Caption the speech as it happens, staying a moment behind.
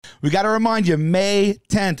We got to remind you, May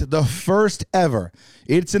 10th, the first ever.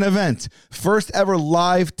 It's an event. First ever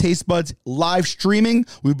live Taste Buds live streaming.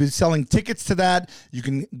 We've been selling tickets to that. You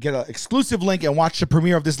can get an exclusive link and watch the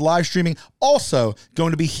premiere of this live streaming. Also,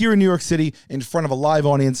 going to be here in New York City in front of a live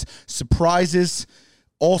audience. Surprises.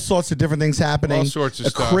 All sorts of different things happening. All sorts of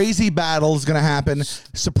stuff. A crazy battle is going to happen.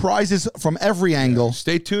 Surprises from every angle.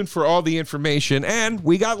 Stay tuned for all the information. And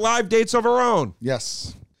we got live dates of our own.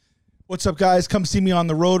 Yes. What's up, guys? Come see me on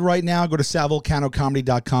the road right now. Go to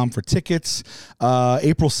salvulcanocomedy.com for tickets.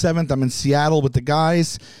 April 7th, I'm in Seattle with the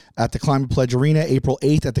guys at the Climate Pledge Arena. April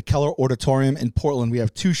 8th at the Keller Auditorium in Portland. We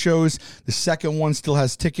have 2 shows. The second one still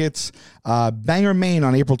has tickets. Bangor, Maine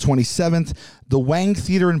on April 27th. The Wang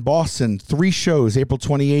Theater in Boston, 3 shows, April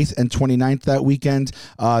 28th and 29th that weekend.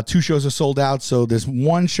 2 shows are sold out, so there's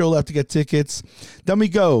 1 show left to get tickets. Then we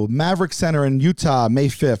go Maverick Center in Utah, May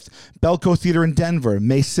 5th. Belco Theater in Denver,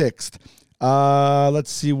 May 6th.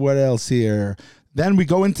 Let's see what else here. Then we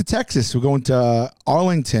go into Texas. We're going to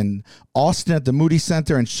Arlington, Austin at the Moody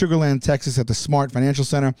Center, and Sugar Land, Texas at the Smart Financial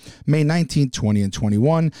Center, May 19th, 20, and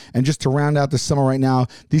 21. And just to round out the summer right now,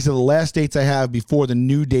 these are the last dates I have before the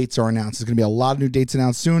new dates are announced. There's going to be a lot of new dates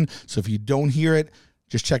announced soon, so if you don't hear it,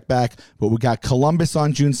 just check back. But we got Columbus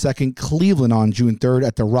on June 2nd, Cleveland on June 3rd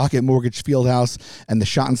at the Rocket Mortgage Fieldhouse and the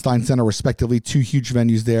Schottenstein Center, respectively. 2 huge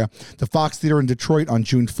venues there. The Fox Theater in Detroit on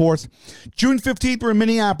June 4th. June 15th, we're in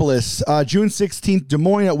Minneapolis. June 16th, Des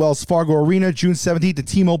Moines at Wells Fargo Arena. June 17th, the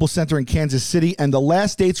T-Mobile Center in Kansas City. And the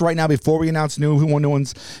last dates right now before we announce new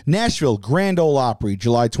ones, Nashville, Grand Ole Opry,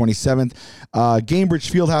 July 27th.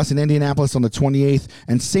 Gainbridge Fieldhouse in Indianapolis on the 28th.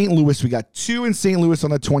 And St. Louis, we got 2 in St. Louis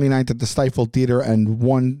on the 29th at the Stifel Theater and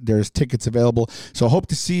 1, there's tickets available. So hope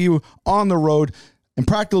to see you on the road.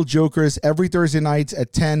 Impractical Jokers every Thursday nights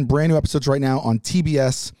at 10. Brand new episodes right now on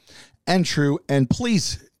TBS and True. And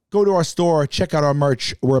please go to our store, check out our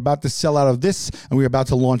merch. We're about to sell out of this, and we're about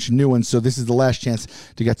to launch new ones. So this is the last chance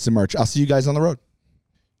to get some merch. I'll see you guys on the road.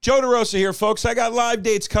 Joe DeRosa here, folks. I got live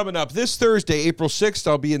dates coming up. This Thursday, April 6th,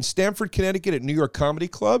 I'll be in Stamford, Connecticut at New York Comedy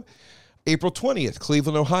Club. April 20th,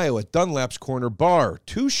 Cleveland, Ohio at Dunlap's Corner Bar.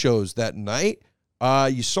 2 shows that night.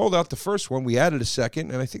 You sold out the first one. We added a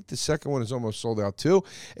second, and I think the second one is almost sold out too.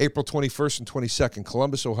 April 21st and 22nd,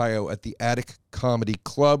 Columbus, Ohio at the Attic Comedy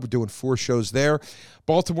Club. We're doing 4 shows there.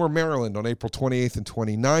 Baltimore, Maryland on April 28th and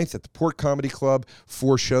 29th at the Port Comedy Club,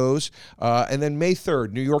 4 shows. And then May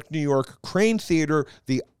 3rd, New York, Crane Theater,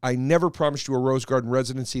 the I Never Promised You a Rose Garden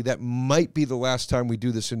residency. That might be the last time we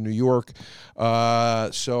do this in New York.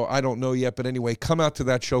 So I don't know yet. But anyway, come out to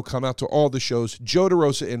that show. Come out to all the shows.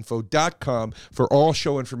 JoeDeRosaInfo.com for all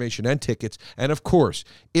show information and tickets. And, of course,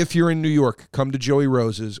 if you're in New York, come to Joey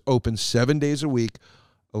Rose's. Open 7 days a week,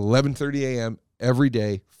 11:30 a.m. every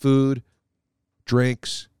day. Food,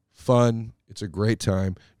 drinks, fun. It's a great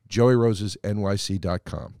time.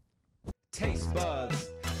 JoeyRosesNYC.com. Taste buds,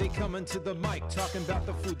 they coming to the mic, talking about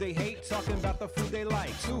the food they hate, talking about the food they like.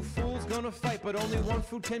 2 fools gonna fight, but only one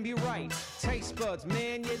food can be right. Taste buds,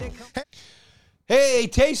 man, yeah, they come. Hey,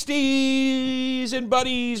 tasties and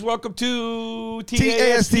buddies, welcome to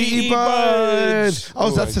TASTE Buds. Oh,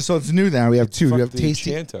 so it's new now. We have 2. We have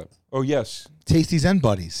Tasty. Oh, yes. Tasties and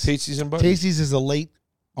Buddies. Tasties and Buddies. Tasties is a late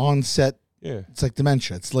onset. Yeah. It's like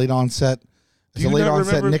dementia. It's late onset. It's Do a you late not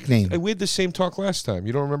onset remember, nickname. We had the same talk last time.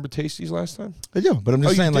 You don't remember Tasties last time? I do, but I'm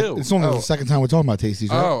just saying, like, it's only the second time we're talking about Tasties,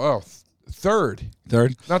 right? Third.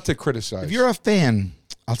 Not to criticize. If you're a fan,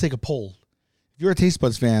 I'll take a poll. If you're a Taste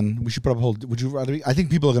Buds fan, we should put up a poll. Would you rather be? I think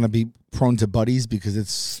people are going to be prone to Buddies because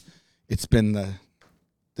it's been the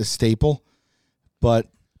staple. But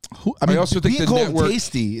I also think being called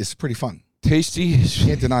Tasty is pretty fun. Tasty,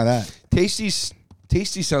 can't deny that. Tasty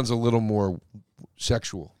sounds a little more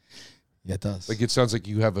sexual. Yeah, it does. Like, it sounds like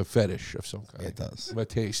you have a fetish of some kind. Yeah, it does. I'm a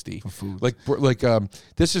tasty. For food. Like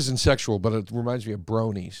this isn't sexual, but it reminds me of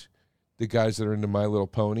bronies, the guys that are into My Little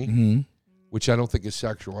Pony, which I don't think is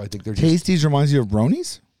sexual. I think they're just... Tasties reminds you of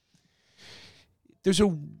bronies? There's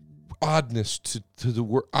a oddness to the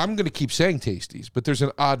word. I'm going to keep saying tasties, but there's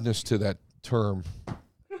an oddness to that term.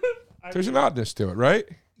 There's an oddness to it, right?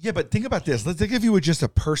 Yeah, but think about this. Let's think if you were just a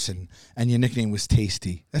person and your nickname was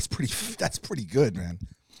Tasty. That's pretty good, man.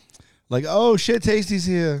 Like, oh shit, Tasty's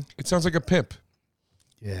here. It sounds like a pimp.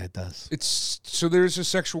 Yeah, it does. So there's a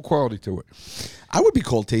sexual quality to it. I would be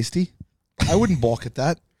called Tasty. I wouldn't balk at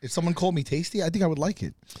that. If someone called me Tasty, I think I would like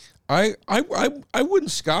it. I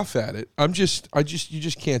wouldn't scoff at it. You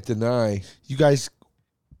just can't deny. You guys,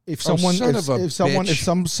 somebody,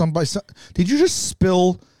 did you just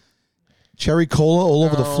spill cherry cola all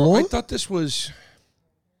over the floor? I thought this was.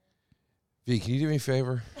 V, can you do me a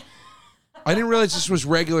favor? I didn't realize this was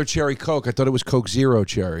regular cherry Coke. I thought it was Coke Zero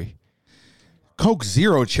cherry. Coke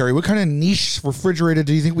Zero cherry. What kind of niche refrigerator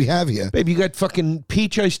do you think we have here? Babe, you got fucking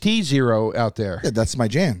peach iced tea zero out there. Yeah, that's my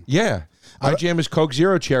jam. Yeah. My jam is Coke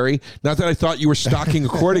Zero cherry. Not that I thought you were stocking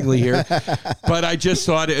accordingly here, but I just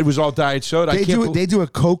thought it was all diet soda. They do a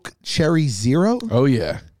Coke Cherry Zero? Oh,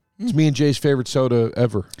 yeah. It's me and Jay's favorite soda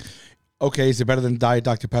ever. Okay, is it better than Diet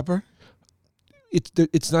Dr. Pepper?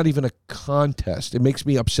 It's not even a contest. It makes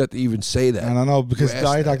me upset to even say that. I don't know, because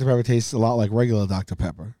Diet that. Dr. Pepper tastes a lot like regular Dr.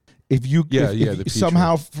 Pepper. If you the if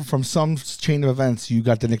somehow from some chain of events you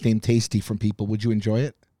got the nickname Tasty from people, would you enjoy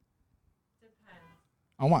it? Depends.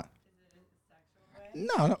 On what? Is it in a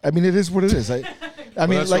sexual way? No, I mean, it is what it is. I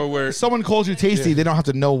mean, that's what we're- like, someone calls you Tasty, they don't have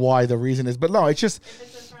to know why the reason is. But no, it's just, If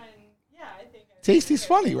it's a friend, yeah, I think it's Tasty's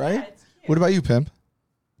funny, right? Yeah, it's cute. What about you, Pimp?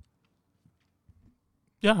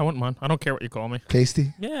 Yeah, I wouldn't mind. I don't care what you call me.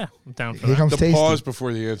 Tasty? Yeah, I'm down for Here that. comes The Tasty. pause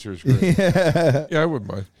before the answer is great. Yeah, I wouldn't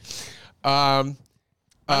mind.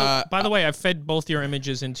 By the way, I fed both your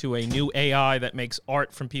images into a new AI that makes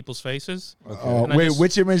art from people's faces. And I Wait, just-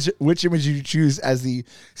 which image did you choose as the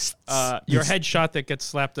Your headshot that gets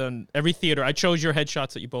slapped on every theater. I chose your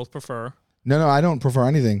headshots that you both prefer. No, I don't prefer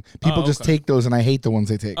anything. People just okay. take those, and I hate the ones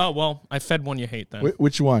they take. Oh, well, I fed one you hate then.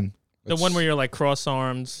 Which one? The one where you're like cross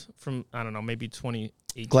arms from, I don't know, maybe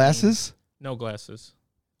 2018. Glasses? No glasses.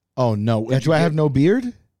 Oh no! Do I have no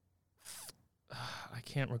beard? I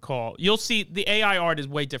can't recall. You'll see the AI art is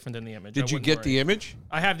way different than the image. Did you get the image?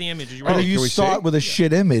 I have the image. Are you Or ready? if you can we start see? with a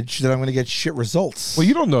shit image, then I'm going to get shit results. Well,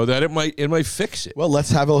 you don't know that. It might fix it. Well, let's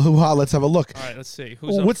have a hoo-ha. Let's have a look. All right, let's see.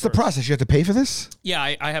 Who's up What's the first? process? You have to pay for this? Yeah,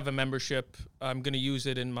 I have a membership. I'm going to use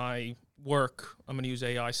it in my work. I'm going to use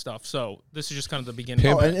AI stuff. So this is just kind of the beginning.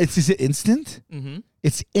 Oh, and is it instant? Mm-hmm.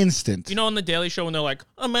 It's instant. You know, on the Daily Show when they're like,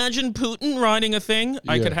 "Imagine Putin riding a thing,"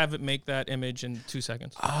 I Yeah. could have it make that image in 2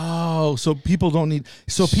 seconds. Oh, so people don't need.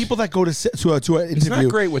 So people that go to an interview. It's not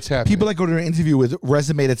great what's happening. People that go to an interview with a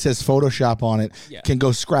resume that says Photoshop on it Yeah. can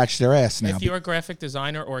go scratch their ass now. If you're a graphic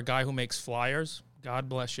designer or a guy who makes flyers, God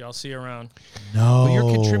bless you. I'll see you around. No, Well,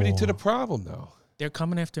 you're contributing to the problem, though. They're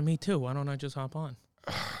coming after me too. Why don't I just hop on?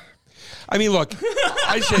 I mean, look,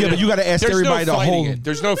 I say Yeah, but you got to ask there's everybody no to fighting hold it.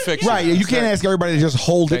 There's no fixing Right, it. you can't ask everybody to just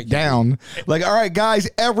hold Thank it you. down. Like, all right, guys,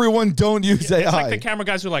 everyone, don't use AI. It's like the camera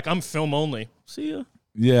guys who are like, "I'm film only." See ya.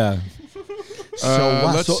 Yeah. So,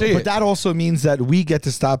 wow, let's see but it. that also means that we get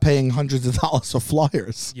to stop paying hundreds of dollars for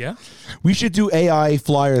flyers. Yeah, We should do AI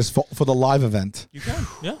flyers for the live event. you can.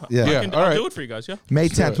 Yeah, Yeah. Yeah, I'll all right. do it for you guys. Yeah. May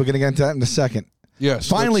do 10th. it. We're going to get into that in a second. Yes.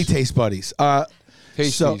 Finally, let's- Taste Buddies.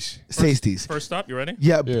 Tasties. Tasties. First stop. You ready?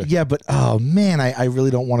 Yeah, Yeah. yeah, but oh man, I really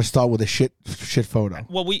don't want to start with a shit photo.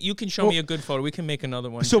 Well, you can show me a good photo. We can make another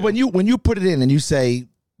one. So too. when you put it in and you say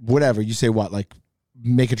whatever, you say what, like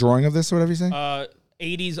make a drawing of this or whatever you say?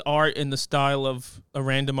 80s art in the style of a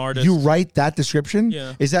random artist. You write that description?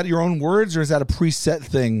 Yeah. Is that your own words or is that a preset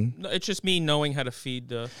thing? No, it's just me knowing how to feed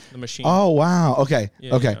the machine. Oh wow. Okay.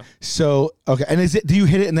 Yeah, okay. yeah. So okay. And do you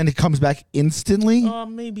hit it and then it comes back instantly?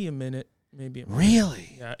 Maybe a minute. Maybe a minute.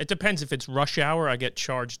 Really? Yeah, it depends. If it's rush hour, I get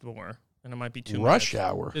charged more, and it might be 2 Rush minutes.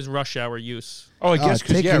 hour. There's rush hour use. Oh, I guess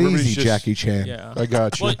because take it everybody's easy, just, Jackie Chan. Yeah. I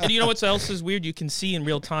got you. Well, and you know what else is weird? You can see in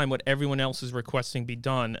real time what everyone else is requesting be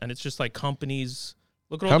done, and it's just like companies.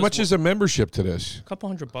 Look at all How this much is a membership to this? a couple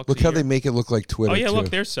 $100 Look a how year. they make it look like Twitter. Oh yeah, too. look,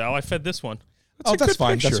 there's Sal. I fed this one. Oh, a that's good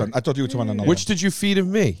fine. That's picture. fine. I thought you were talking about another Which did you feed of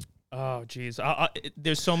me? Oh jeez,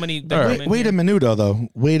 there's so many. that All come right. in Wait a here. minuto though.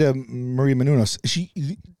 Wait a Marie Menounos.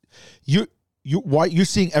 You're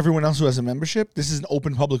seeing everyone else who has a membership? This is an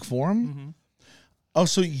open public forum? Mm-hmm. Oh,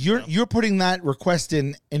 so you're putting that request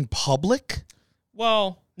in public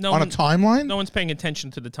Well, no on a one, timeline? no one's paying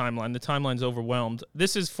attention to the timeline. The timeline's overwhelmed.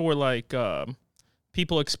 This is for like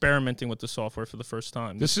people experimenting with the software for the first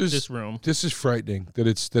time. This is this room. This is frightening that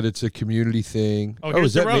it's a community thing. Oh, here's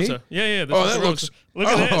is that me? DeRosa. Yeah. This Oh, is that DeRosa. looks. Look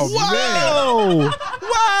at this. Oh,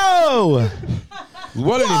 Whoa! Whoa! man.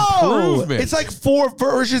 What an Whoa! improvement! It's like 4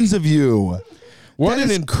 versions of you. what That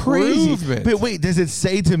an is crazy. improvement. But wait, does it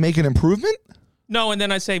say to make an improvement? No, and then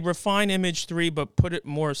I say refine image 3, but put it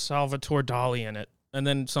more Salvatore Dali in it, and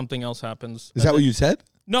then something else happens. Is that what you said?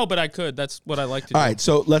 No, but I could. That's what I like to All do. right,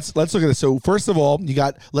 so let's look at this. So first of all,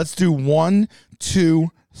 let's do 1, 2,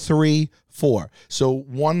 3, 4. So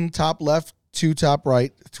 1 top left, 2 top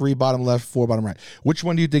right, 3 bottom left, 4 bottom right. Which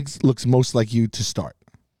one do you think looks most like you to start?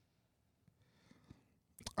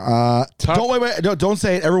 Don't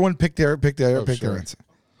say it. Everyone pick their sorry. answer.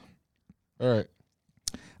 All right.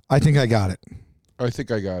 I think I got it. I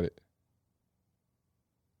think I got it.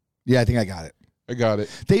 Yeah, I think I got it. I got it.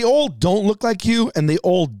 They all don't look like you, and they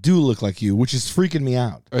all do look like you, which is freaking me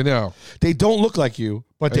out. I know. They don't look like you,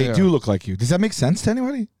 but they do look like you. Does that make sense to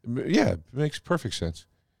anybody? Yeah, it makes perfect sense.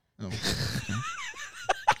 Oh, okay.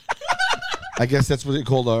 I guess that's what they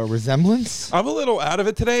call a resemblance. I'm a little out of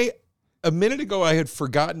it today. A minute ago, I had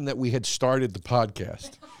forgotten that we had started the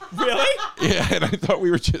podcast. Really? Yeah, and I thought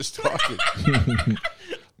we were just talking.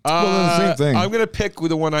 Well, the same thing. I'm going to pick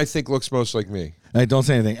the one I think looks most like me. Hey, don't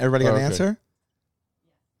say anything. Everybody got an Okay. answer?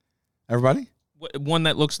 Everybody? One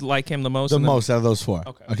that looks like him the most. The and then- most out of those four.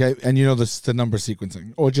 Okay. Okay. And you know the number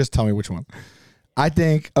sequencing. Or just tell me which one. I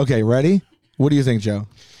think, okay, ready? What do you think, Joe?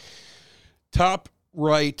 Top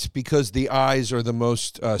right, because the eyes are the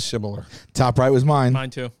most similar. Top right was mine. Mine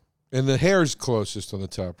too. And the hair's closest on the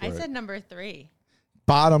top right. I said number 3.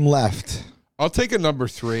 Bottom left. I'll take a number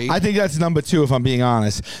 3. I think that's number 2, if I'm being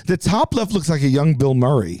honest. The top left looks like a young Bill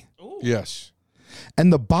Murray. Yes.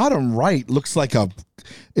 And the bottom right looks like That's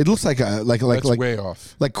way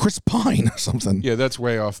off. like Chris Pine or something. Yeah, that's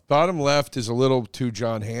way off. Bottom left is a little too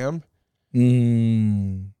John Hamm.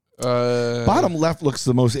 Bottom left looks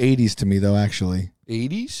the most 80s to me, though, actually.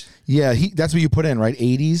 80s? Yeah, that's what you put in, right?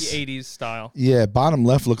 80s? The 80s style. Yeah, bottom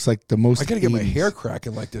left looks like the most I got to get my 80s. hair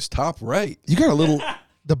cracking like this top right. You got a little...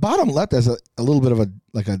 The bottom left has a little bit of a...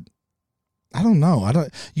 I don't know.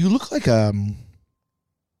 You look like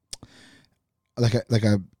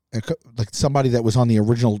like somebody that was on the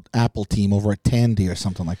original Apple team over at Tandy or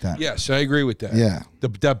something like that. Yes, I agree with that. Yeah.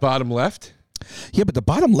 That bottom left? Yeah, but the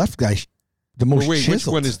bottom left guy, the most Wait, which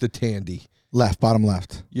chiseled. one is the Tandy? Left, bottom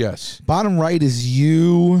left. Yes. Bottom right is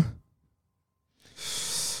you.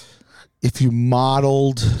 If you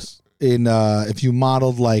modeled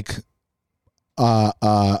like, what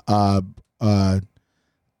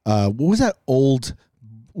was that old?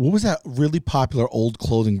 What was that really popular old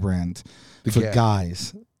clothing brand for Gap.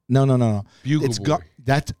 guys? No. Bugle It's Boy.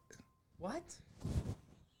 that. What?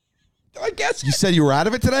 I guess. You said you were out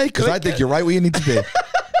of it today? Because I think you're right where you need to be.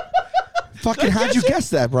 Fucking, how'd you guess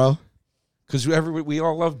that, bro? Because we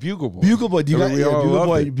all love Bugle Boy. Bugle Boy, you got We all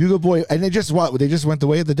loved it. Bugle Boy, and they just what? They just went the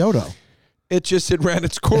way of the dodo. It ran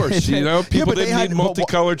its course, you know? People but they didn't had- need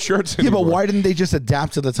multicolored shirts anymore. Yeah, but why didn't they just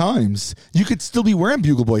adapt to the times? You could still be wearing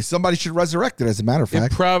Bugle Boy. Somebody should resurrect it, as a matter of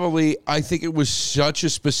fact. I think it was such a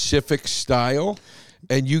specific style,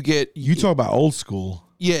 and you talk about old school.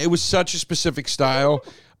 Yeah, it was such a specific style.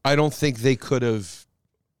 I don't think they could have.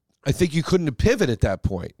 I think you couldn't have pivoted at that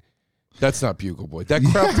point. That's not Bugle Boy. That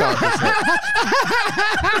crop top is not.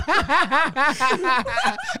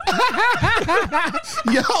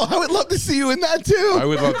 Yo, I would love to see you in that too. I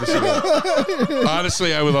would love to see that.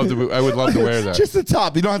 Honestly, I would love to wear that. Just the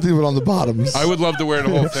top. You don't have to do it on the bottoms. I would love to wear the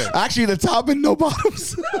whole thing. Actually, the top and no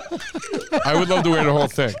bottoms. I would love to wear the whole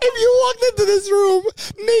thing. If you walked into this room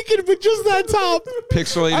naked with just that top,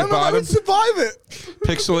 Pixelated I don't know if I bottom. would survive it.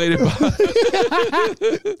 Pixelated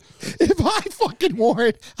bottom. If I fucking wore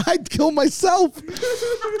it, I'd kill myself.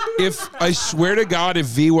 If I swear to God, if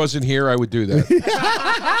V wasn't here, I would do that.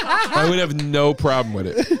 I would have no problem with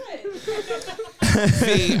it.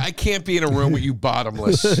 V, I can't be in a room with you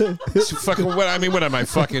bottomless. It's fucking what am I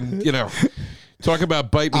fucking, talk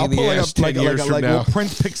about bite me in the ass 10 years from now. We'll print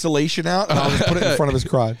pixelation out and I'll just put it in front of his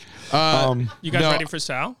crotch. You guys No. ready for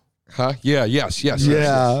Sal? Huh? Yeah, yes.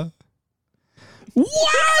 Yeah. What?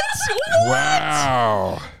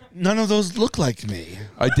 Wow. None of those look like me.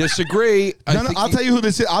 I disagree. I'll tell you who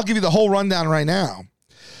this is. I'll give you the whole rundown right now.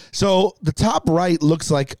 So the top right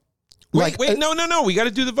looks like... Wait, no. We got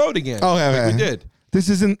to do the vote again. Oh, okay. Like we did. This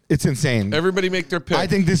isn't... It's insane. Everybody make their pick. I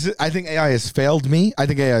think AI has failed me.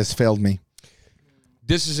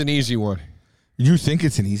 This is an easy one. You think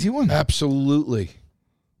it's an easy one? Absolutely.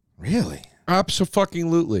 Really?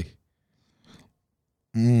 Abso-fucking-lutely.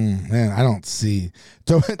 Man, I don't see.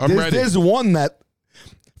 So I'm ready. There's one that,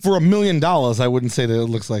 for $1 million, I wouldn't say that it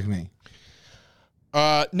looks like me.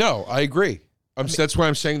 No, I agree. That's why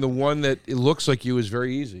I'm saying the one that it looks like you is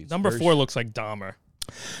very easy. It's Number very 4 looks like Dahmer.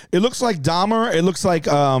 It looks like Dahmer. It looks like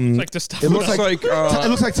It's like the stuff. It looks looks like like it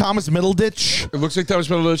looks like Thomas Middleditch. It looks like Thomas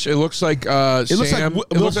Middleditch. It looks like Sam. looks like It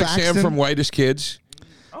Will looks like Sam Faxon. from Whitest Kids.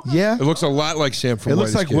 Yeah. It looks a lot like Sam from It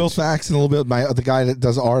looks Whitest like Kids. Will Faxon a little bit. The guy that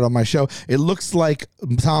does art on my show. It looks like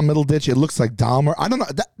Tom Middleditch. It looks like Dahmer. I don't know.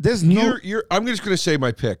 There's no. I'm just going to say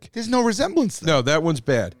my pick. There's no resemblance. There. No, that one's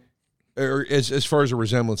bad. Or as far as a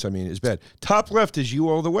resemblance, I mean, is bad. Top left is you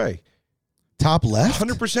all the way. Top left.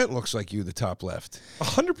 100% looks like you. The top left.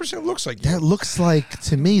 100% looks like you. That looks like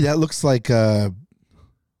to me. That looks like I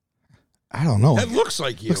don't know. That looks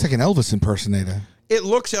like you. Looks like an Elvis impersonator. It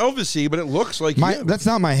looks Elvis-y, but it looks like you. That's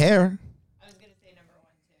not my hair. I was going to say number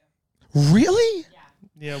 1 too. Really?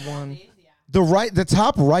 Yeah, 1. The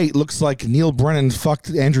top right looks like Neil Brennan fucked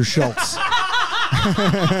Andrew Schultz. Yo,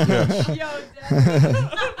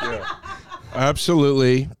 Dad.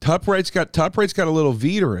 Absolutely. Top right's got a little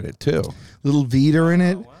Veter in it too. Little Veter in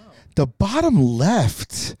it. The bottom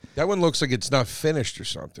left. That one looks like it's not finished or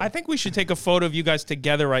something. I think we should take a photo of you guys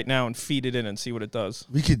together right now and feed it in and see what it does.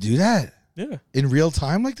 We could do that Yeah. in real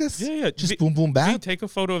time like this. Yeah. Just boom, boom, bap. Take a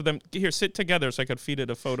photo of them. Here, sit together so I could feed it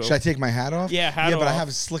a photo. Should I take my hat off? Yeah, hat but I off.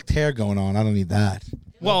 have slicked hair going on. I don't need that.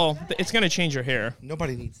 Well, it's gonna change your hair.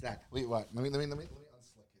 Nobody needs that. Wait, what? Let me unslick it.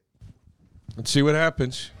 Let's see what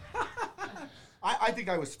happens. I think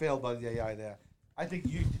I was failed by the AI there. I think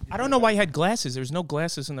you. I don't know why you had glasses. There's no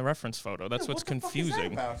glasses in the reference photo. That's what's What the fuck is that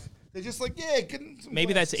confusing. about? They're just like, yeah, get some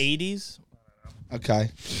Maybe that's glasses. 80s.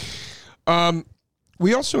 Okay.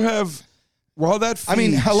 We also have while that feeds, I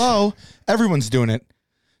mean, hello, everyone's doing it.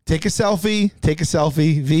 Take a selfie.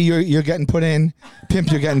 V, you're getting put in.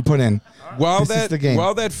 Pimp, you're getting put in. while This is the game.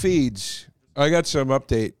 while that feeds, I got some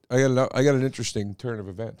update. I got an interesting turn of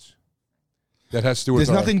events that has to do with.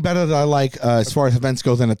 There's nothing better that I like as far as events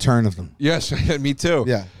go than a turn of them. Yes, me too.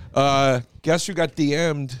 Yeah. Guess who got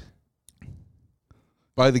DM'd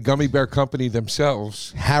by the gummy bear company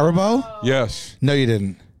themselves? Haribo? Yes, No, you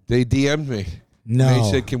didn't. they DM'd me. No.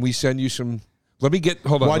 They said, "Can we send you some?" Let me get.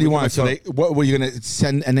 Hold on. Why let do you me want it? get So my they, what were you going to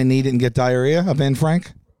send and then eat it and get diarrhea of Anne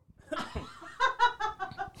Frank?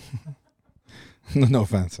 No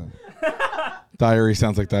offense. Diarrhea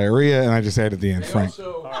sounds like diarrhea, and I just added the Anne Frank.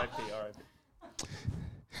 R.I.P.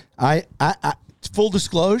 I full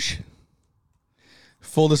disclosure.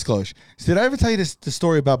 So did I ever tell you the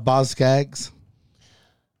story about Boz Skaggs?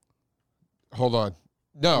 Hold on.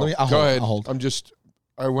 No, I'll go hold, ahead. I'll hold.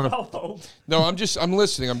 I want to. No, I'm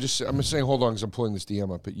listening. I'm saying hold on because I'm pulling this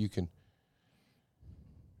DM up, but you can.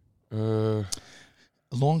 A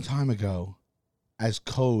long time ago, as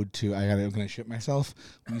code to I'm gonna shit myself.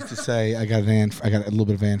 We used to say I got a little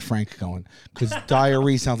bit of Anne Frank going because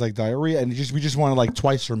diarrhea sounds like diarrhea, and we just wanted like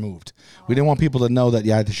twice removed. We didn't want people to know that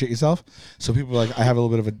you had to shit yourself, so people were like, I have a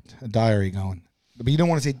little bit of a diarrhea going. But you don't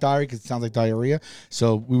want to say diarrhea because it sounds like diarrhea,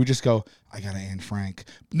 so we would just go, I got an Anne Frank.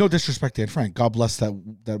 No disrespect to Anne Frank. God bless that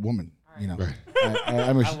woman. You know,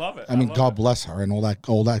 I love it. I mean, I love God it. bless her and all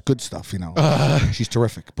that good stuff. You know, she's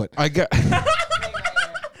terrific. But I got.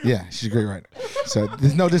 yeah, she's a great writer. So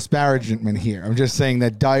there's no disparagement here. I'm just saying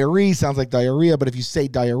that diarrhea sounds like diarrhea, but if you say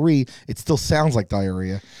diarrhea, it still sounds like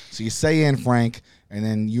diarrhea. So you say Anne Frank, and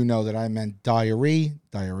then you know that I meant diarrhea.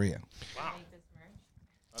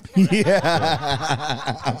 Yeah.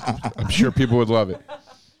 I'm sure people would love it.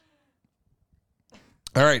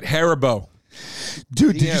 All right, Haribo.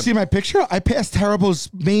 Dude, did you DM. see my picture? I passed Haribo's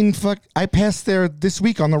main I passed there this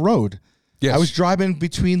week on the road. Yes, I was driving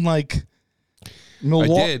between like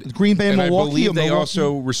Milwaukee, I did. Green Bay, and Milwaukee. I believe or they Milwaukee.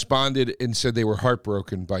 also responded and said they were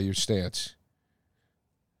heartbroken by your stance.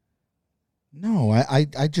 No, I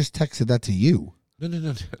just texted that to you.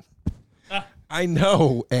 No. I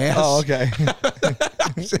know, ass. Oh, okay.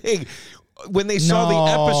 I'm saying when they saw the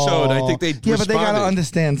episode, I think they Yeah, but they got to responded.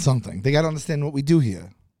 understand something. They got to understand what we do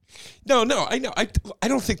here. No, I know. I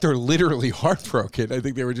don't think they're literally heartbroken. I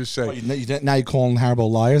think they were just saying. Now you're calling Haribo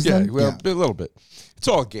liars? Yeah, then? well, a little bit. It's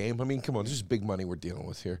all a game. I mean, come on, this is big money we're dealing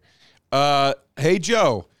with here. Hey,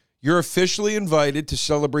 Joe, you're officially invited to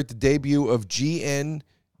celebrate the debut of GNGB,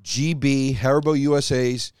 Haribo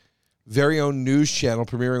USA's very own news channel,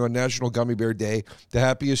 premiering on National Gummy Bear Day. The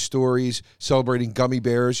happiest stories celebrating gummy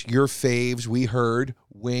bears, your faves, we heard,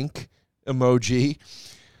 wink, emoji,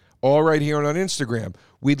 all right here on Instagram.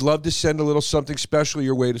 We'd love to send a little something special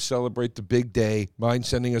your way to celebrate the big day. Mind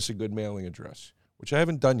sending us a good mailing address, which I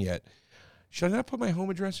haven't done yet. Should I not put my home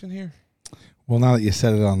address in here? Well, now that you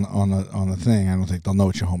said it on the thing, I don't think they'll know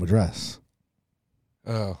it's your home address.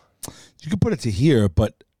 Oh. You could put it to here,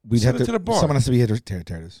 but we'd Send have it to. to the bar. Someone has to be here to tear it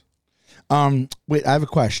is. Wait, I have a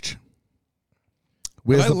question.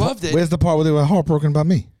 I loved it. Where's the part where they were heartbroken about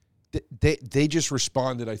me? They just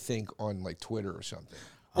responded, I think, on like Twitter or something.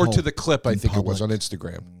 Or Oh, to the clip, I in think it was on public.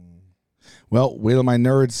 Instagram. Well, wait till my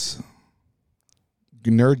nerd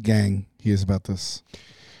gang hears about this.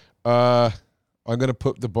 I'm going to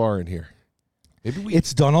put the bar in here. Maybe we...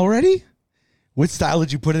 It's done already? What style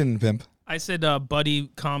did you put it in, Pimp? I said buddy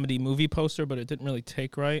comedy movie poster, but it didn't really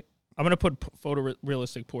take right. I'm going to put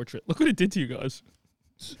photorealistic portrait. Look what it did to you guys.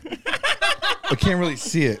 I can't really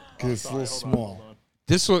see it because it's a little small.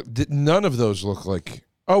 None of those look like...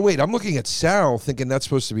 Oh, wait, I'm looking at Sal thinking that's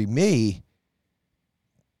supposed to be me.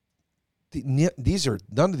 None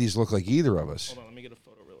of these look like either of us. Hold on, let me get a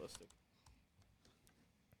photorealistic.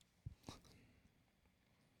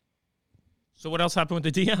 So what else happened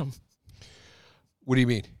with the DM? What do you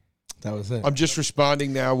mean? That was it. I'm just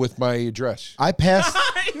responding now with my address. I passed.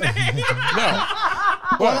 No.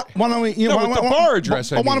 What? Why don't we? You know, No, with the bar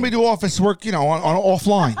address, I Why don't we mean. do office work? You know, on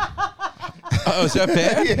offline. Oh, is that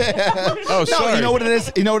bad? Yeah. Oh, No, sorry. you know what it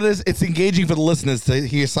is. You know what it is. It's engaging for the listeners to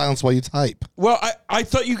hear silence while you type. Well, I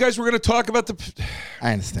thought you guys were going to talk about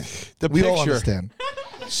I understand. The we all picture. understand.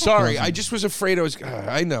 Sorry, I just was afraid I was.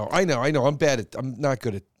 I know. I'm bad at. I'm not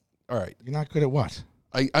good at. All right, You're not good at what?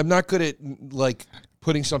 I'm not good at like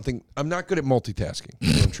putting something. I'm not good at multitasking.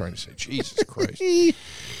 That's what I'm trying to say. Jesus Christ.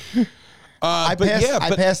 I but passed. yeah, I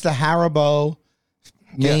but passed the Haribo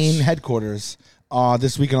main Yes. headquarters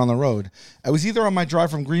this weekend on the road. I was either on my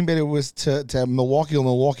drive from Green Bay to Milwaukee or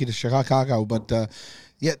Milwaukee to Chicago, but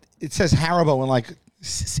yet it says Haribo in like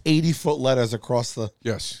 80-foot letters across the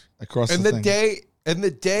yes. the thing.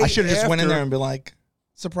 The day I should have just went in after- there and been like,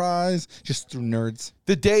 surprise, just through nerds.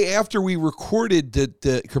 The day after we recorded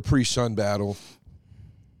the Capri Sun battle,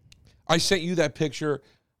 I sent you that picture.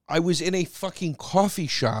 I was in a fucking coffee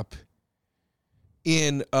shop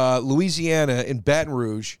in Louisiana, in Baton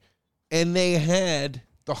Rouge, and they had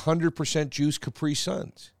the 100% juice Capri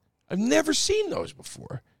Suns. I've never seen those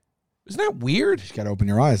before. Isn't that weird? You got to open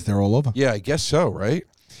your eyes. They're all over. Yeah, I guess so, right?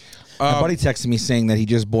 My buddy texted me saying that he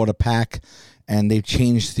just bought a pack and they've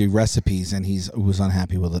changed the recipes and he was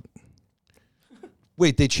unhappy with it.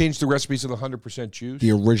 Wait, they changed the recipes of the 100% juice?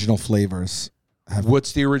 The original flavors.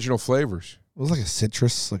 What's the original flavors? It was like a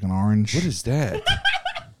citrus, like an orange. What is that?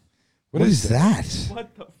 What is that?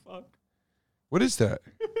 What the fuck? What is that?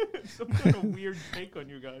 Some kind of weird take on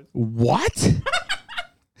you guys. What?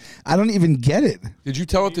 I don't even get it. Did you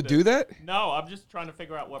tell it to do that? No, I'm just trying to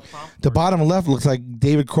figure out what prompt. The bottom left looks like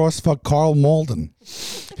David Cross fuck Carl Malden.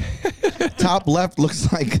 Top left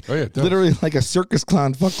looks like Oh, yeah, it does. literally like a circus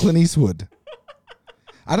clown fuck Clint Eastwood.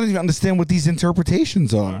 I don't even understand what these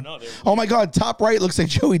interpretations are. know, they're Oh my God, top right looks like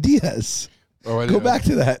Joey Diaz. Oh, I Go didn't- back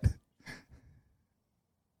to that.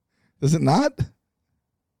 Does it not?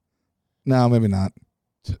 No, maybe not.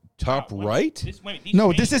 Top right?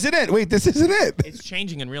 No, this isn't it. Wait, this isn't it. It's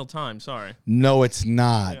changing in real time. Sorry. No, it's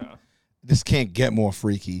not. Yeah. This can't get more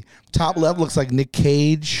freaky. Top left looks like Nick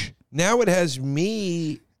Cage. Now it has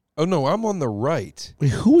me. Oh, no, I'm on the right.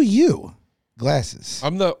 Wait, who are you? Glasses.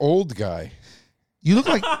 I'm the old guy. You look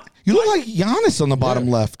like Giannis on the bottom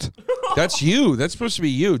left. That's you. That's supposed to be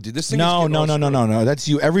you. Dude, this thing is No, getting no, all no, no, screwed. no, no. That's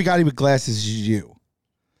you. Every guy with glasses is you.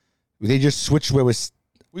 They just switched where was.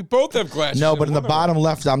 We both have glasses. No, but in the one of bottom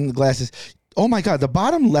left, I'm the glasses. Oh my God, the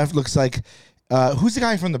bottom left looks like who's the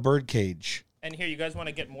guy from the Birdcage? And here, you guys want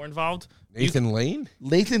to get more involved? them. Nathan Lane?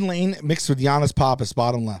 Lathan Lane mixed with Giannis Papas,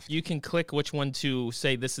 bottom left. You can click which one to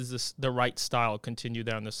say this is the right style. Continue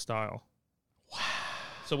down this style. Wow.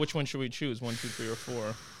 So which one should we choose? 1, 2, 3, or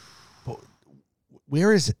 4?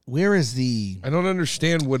 Where is the I don't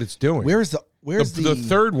understand what it's doing. where's the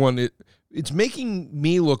third one? It's making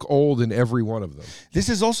me look old in every one of them. This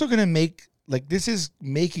is also going to make this is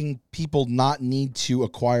making people not need to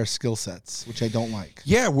acquire skill sets, which I don't like.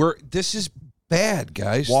 Yeah, this is bad,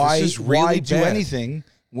 guys. Why This is really why do bad. anything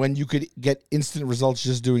when you could get instant results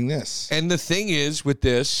just doing this? And the thing is with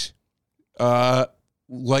this,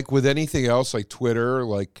 like with anything else, like Twitter,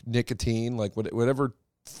 like nicotine, like whatever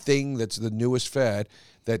thing that's the newest fad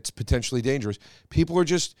that's potentially dangerous, people are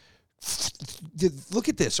just look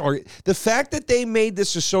at this. The fact that they made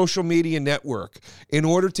this a social media network in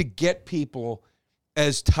order to get people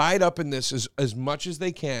as tied up in this as much as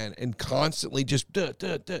they can and constantly just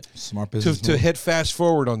Smart business to move. hit fast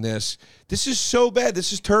forward on this. This is so bad.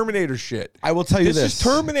 This is Terminator shit. I will tell you This this. is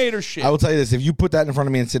Terminator shit. I will tell you this. If you put that in front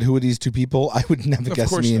of me and said, who are these two people? I would never Of guess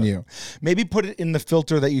course me and not. you. Maybe put it in the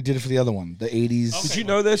filter that you did for the other one, the 80s. Did you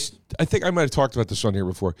know this? I think I might have talked about this on here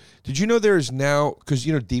before. Did you know there is now, because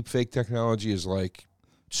you know deep fake technology is so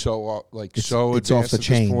It's advanced off the at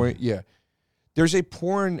chain. this point. Yeah, there's a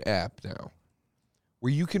porn app now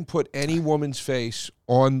where you can put any woman's face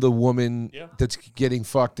on the woman that's getting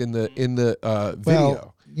fucked in the video.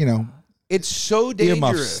 Well, you know, It's so earmuffs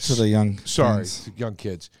dangerous to the young Sorry, fans. to young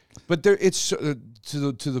kids. But it's to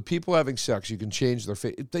the people having sex, you can change their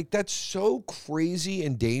face. That's so crazy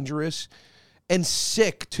and dangerous and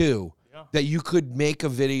sick too. That you could make a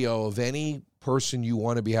video of any person you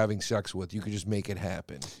want to be having sex with. You could just make it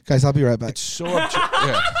happen. Guys, I'll be right back. It's so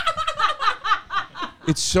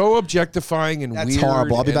it's so objectifying and That's weird.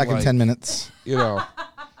 horrible. I'll be and, back in 10 minutes. You know,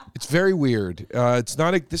 it's very weird. It's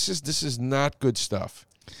not. This is not good stuff.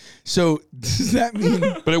 So does that mean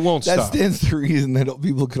But it won't that stop. stands to reason that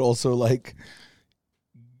people could also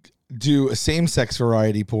do a same-sex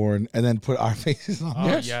variety porn and then put our faces on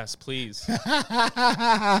Oh it? yes, please.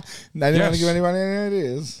 I didn't want to give anybody any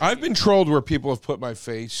ideas. I've been trolled where people have put my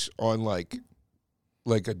face on like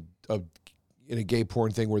a in a gay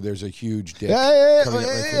porn thing where there's a huge dick. coming at my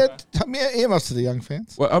face. Emails to the young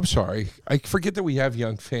fans. Well, I'm sorry. I forget that we have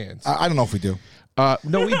young fans. I don't know if we do.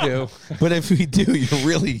 No, we do. But if we do, you're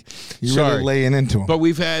really laying into them. But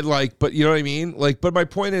we've had but you know what I mean? But my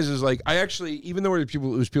point is like I actually, even though it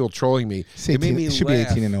was people trolling me, it made me should laugh.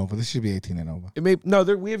 be 18 and over. This should be 18 and over.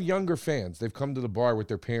 We have younger fans. They've come to the bar with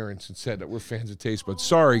their parents and said that we're fans of Taste Buds.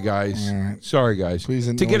 Sorry, guys. All right. Sorry, guys. Please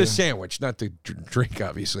to ignore get a them. sandwich, not to drink,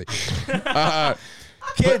 obviously.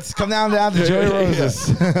 Kids, come down to Joey Rose's.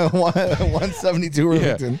 172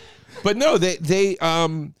 Rivington. But no, they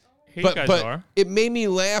Here you guys are. it made me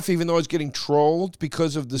laugh even though I was getting trolled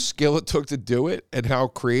because of the skill it took to do it and how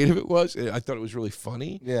creative it was. I thought it was really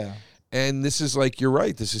funny. Yeah. And this is like, you're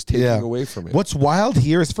right. This is taking away from it. What's wild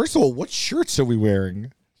here is, first of all, what shirts are we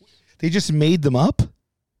wearing? They just made them up.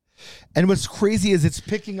 And what's crazy is it's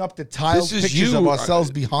picking up the tiled This is pictures you. of ourselves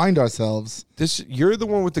behind ourselves. You're the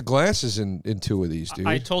one with the glasses in two of these, dude.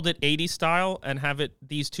 I told it 80 style and have it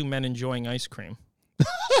these two men enjoying ice cream.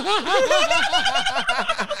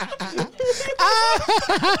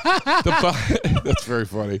 That's very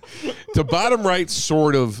funny. The bottom right,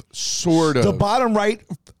 sort of. The bottom right,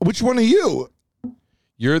 which one are you?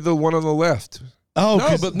 You're the one on the left.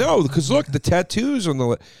 Oh, No, because look, the tattoos on the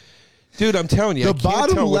left. Dude, I'm telling you, the I can't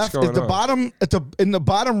bottom tell left, what's at going the on. bottom, in the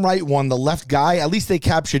bottom right one, the left guy. At least they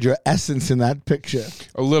captured your essence in that picture.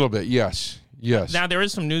 A little bit, yes. Now there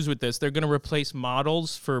is some news with this. They're going to replace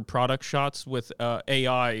models for product shots with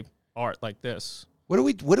AI art like this. What are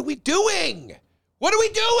we doing? What are we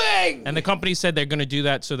doing? And the company said they're going to do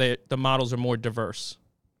that so that the models are more diverse.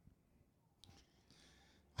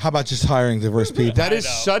 How about just hiring diverse people? That is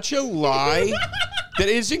such a lie. That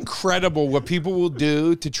is incredible what people will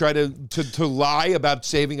do to try to lie about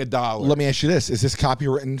saving $1. Let me ask you this: is this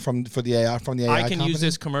copywritten for the AI? From the AI I can company? use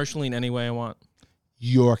this commercially in any way I want.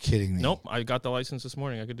 You're kidding me. Nope, I got the license this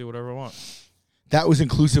morning. I could do whatever I want. That was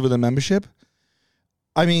inclusive of the membership.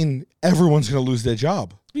 I mean, everyone's going to lose their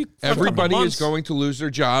job. Everybody is going to lose their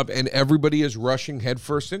job, and everybody is rushing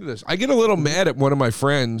headfirst into this. I get a little mad at one of my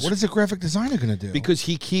friends. What is a graphic designer going to do? Because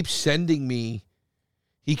he keeps sending me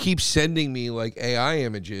like AI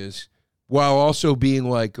images while also being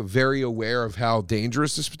like very aware of how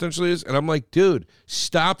dangerous this potentially is. And I'm like, dude,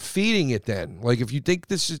 stop feeding it then. Like, if you think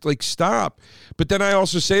this is like, stop. But then I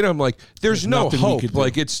also say to him, like, there's no nothing we hope. could do.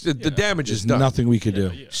 Like, it's the damage There's is done. nothing we could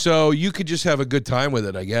do. So you could just have a good time with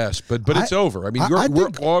it, I guess. But it's over. I mean, we're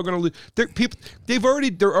all going to lose.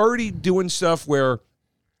 They're already doing stuff where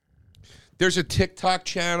there's a TikTok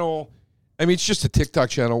channel. I mean, it's just a TikTok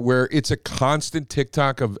channel where it's a constant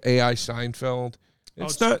TikTok of AI Seinfeld.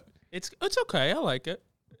 It's okay. I like it.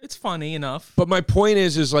 It's funny enough. But my point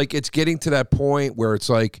is like it's getting to that point where it's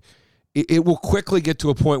like it will quickly get to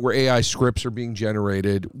a point where AI scripts are being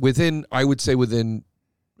generated within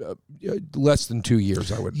less than 2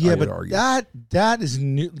 years. I would argue. that is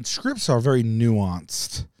new. Scripts are very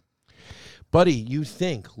nuanced. Buddy, you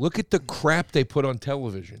think? Look at the crap they put on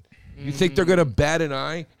television. You think they're gonna bat an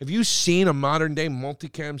eye? Have you seen a modern day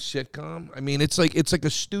multicam sitcom? I mean, it's like a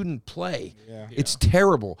student play. Yeah. It's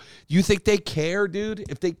terrible. You think they care, dude?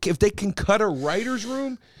 If they can cut a writer's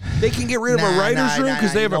room, they can get rid of a writer's room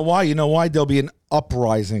because they have why? You know why? There'll be an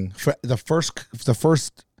uprising for the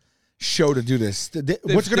first show to do this.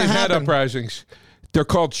 What's going to happen? Had uprisings. They're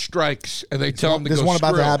called strikes, and they tell them to go. There's one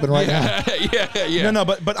about to happen right now. Yeah. No,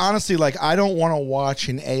 but honestly, like, I don't want to watch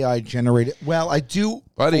an AI generated. Well, I do,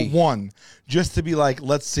 buddy. For one, just to be like,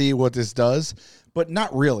 let's see what this does, but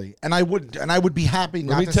not really. And I would be happy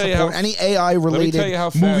not to support any AI related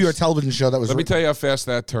movie or television show that was. Let me tell you how fast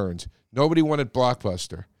that turns. Nobody wanted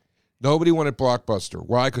Blockbuster.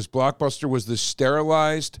 Why? Because Blockbuster was this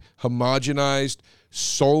sterilized, homogenized,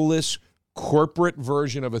 soulless corporate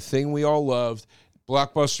version of a thing we all loved.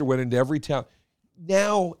 Blockbuster went into every town.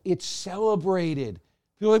 Now it's celebrated.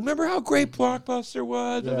 People are like, remember how great Blockbuster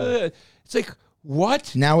was? Yeah. It's like,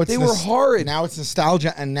 what? Now they were horrid. Now it's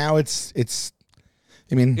nostalgia, and now it's.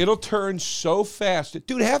 I mean, it'll turn so fast,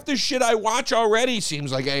 dude. Half the shit I watch already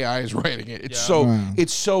seems like AI is writing it. It's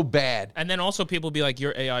so bad. And then also people be like,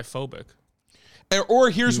 you're AI phobic. Or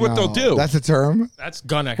here's what they'll do. That's a term. That's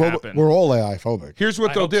gonna happen. We're all AI phobic. Here's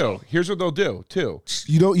what I they'll hope do. so. Here's what they'll do too.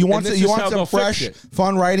 You want this you is want how some they'll fix fresh, it.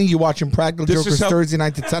 fun writing? You watch Impractical This is Jokers how- Thursday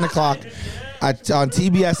nights at 10 o'clock on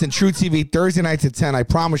TBS and True TV Thursday nights at 10. I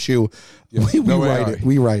promise you, we no write AI. it.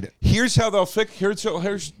 We write it. Here's how they'll fix. Here's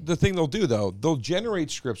the thing they'll do though. They'll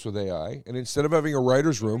generate scripts with AI, and instead of having a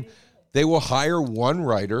writer's room, they will hire one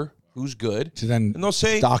writer who's good, To then and they'll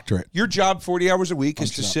say, doctorate. Your job 40 hours a week is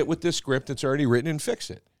Punch to it up. sit with this script that's already written and fix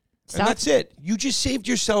it. And South- that's it. You just saved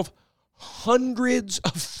yourself hundreds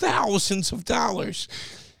of thousands of dollars.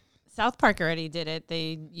 South Park already did it.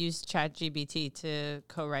 They used ChatGPT to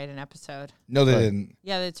co-write an episode. No, they didn't.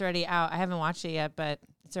 Yeah, it's already out. I haven't watched it yet, but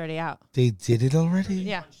it's already out. They did it already?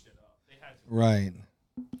 Yeah. Right.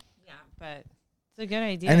 Yeah, but it's a good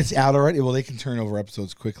idea. And it's out already? Well, they can turn over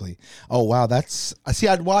episodes quickly. Oh, wow. That's... See,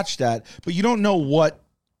 I'd watch that, but you don't know what...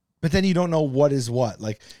 But then you don't know what is what.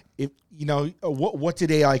 Like, if what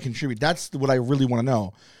did AI contribute? That's what I really want to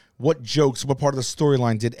know. What jokes, what part of the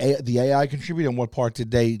storyline did the AI contribute, and what part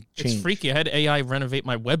did they change? It's freaky. I had AI renovate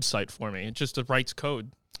my website for me. It just writes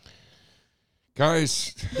code.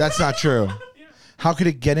 Guys, That's not true. How could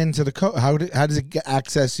it get into the code? How does it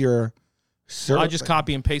access your server? I just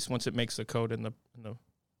copy and paste once it makes the code in the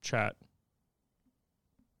chat.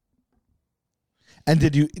 And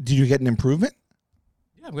did you get an improvement?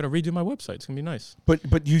 Yeah, I'm gonna redo my website. It's gonna be nice.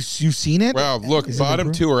 But you seen it? wow, look, Is it bottom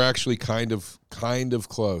improved? two are actually kind of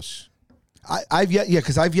close. I've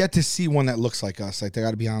yet to see one that looks like us. Like, I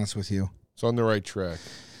got to be honest with you. It's on the right track.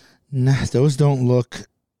 Nah, those don't look.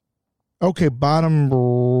 Okay, bottom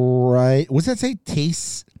right. What's that say?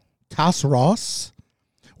 Tas Ross.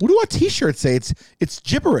 What do our T-shirts say? It's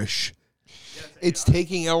gibberish. It's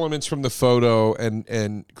taking elements from the photo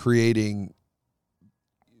and creating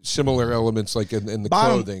similar elements like in the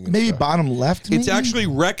clothing. and Maybe stuff. bottom left. It's maybe? actually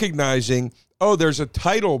recognizing, oh, there's a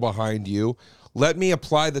title behind you. Let me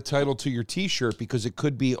apply the title to your T-shirt because it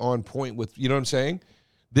could be on point with, you know what I'm saying?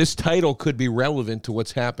 This title could be relevant to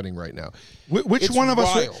what's happening right now. Which It's one of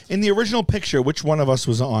us wild. in the original picture? Which one of us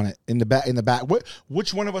was on it in the back? In the back,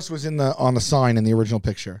 which one of us was on the sign in the original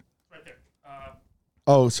picture? Right there.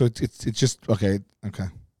 Oh, so it's just okay. Okay.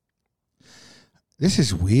 This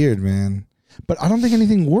is weird, man. But I don't think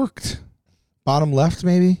anything worked. Bottom left,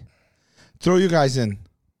 maybe. Throw you guys in.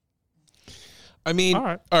 I mean, All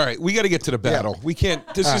right. all right, we got to get to the battle. We can't.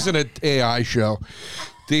 This isn't an AI show.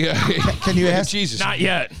 The Can you ask? Jesus? Not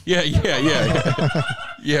yet. Yeah.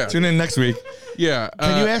 Yeah. Tune in next week. Yeah.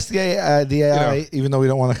 Can you ask the AI, even though we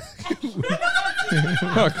don't want to?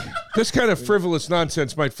 Look, this kind of frivolous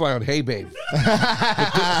nonsense might fly on Hey Babe. We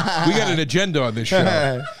got an agenda on this show.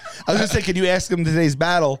 I was going to say, can you ask them today's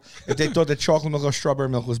battle if they thought that chocolate milk or strawberry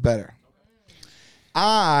milk was better?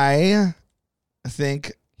 I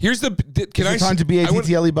think. Here's the. Can I? Is it time to be I want-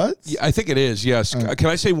 ATTLE Butts? Yeah, I think it is. Yes. Can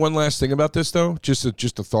I say one last thing about this though? Just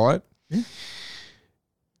a thought. Yeah.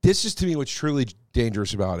 This is to me what's truly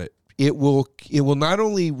dangerous about it. It will not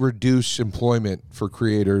only reduce employment for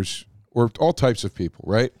creators or all types of people,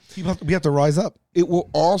 right? We have to rise up. It will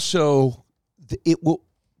also.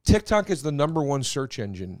 TikTok is the number one search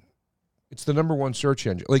engine. It's the number one search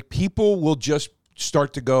engine. Like people will just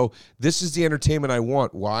start to go, this is the entertainment I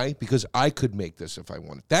want. Why? Because I could make this if I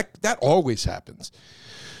wanted. That always happens.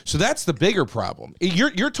 So that's the bigger problem.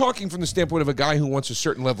 You're talking from the standpoint of a guy who wants a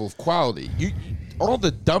certain level of quality. All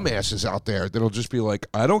the dumbasses out there that'll just be like,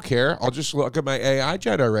 I don't care. I'll just look at my AI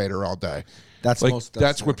generator all day. That's Like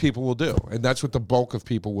that's what people will do, and that's what the bulk of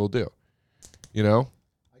people will do. You know,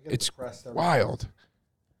 it's wild.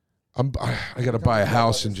 I got to buy a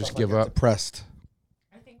house and just give up. Depressed.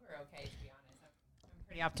 I think we're okay, to be honest. I'm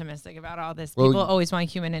pretty optimistic about all this. Well, People always want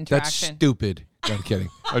human That's interaction. stupid. No, I'm kidding.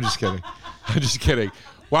 I'm just kidding. I'm just kidding.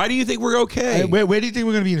 Why do you think we're okay? Where do you think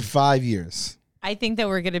we're going to be in 5 years? I think that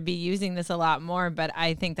we're going to be using this a lot more, but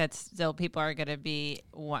I think that still people are going to be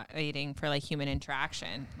waiting for like human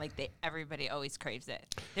interaction. Like everybody always craves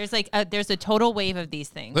it. There's there's a total wave of these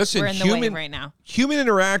things. Listen, we're in the wave right now. Human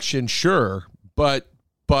interaction, sure, but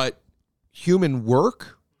human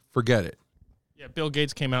work, forget it. Yeah, Bill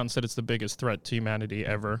Gates came out and said it's the biggest threat to humanity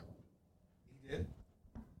ever.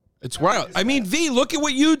 It's wild. I mean, V, look at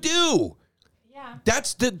what you do. Yeah.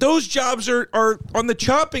 Those jobs are on the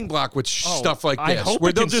chopping block with stuff like this. I hope where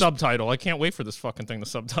it they'll can subtitle. I can't wait for this fucking thing to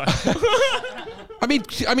subtitle. I mean,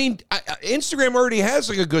 Instagram already has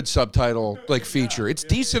like a good subtitle like feature. It's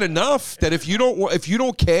decent enough that if you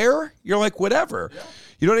don't care, you're like whatever.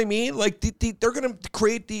 You know what I mean? Like they're gonna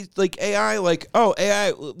create these like AI, like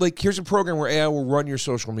AI, like here's a program where AI will run your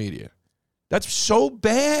social media. That's so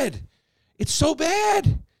bad. It's so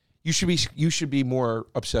bad. You should be more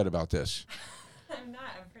upset about this. I'm not.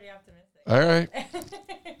 I'm pretty optimistic. All right.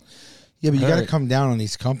 Yeah, but you All got to right. come down on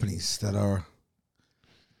these companies that are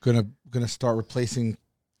gonna start replacing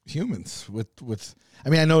humans with. I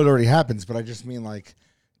mean, I know it already happens, but I just mean like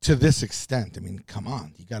to this extent. I mean, come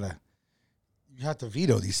on, you have to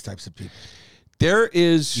veto these types of people. There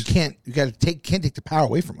is. You can't take the power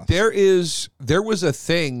away from us. There was a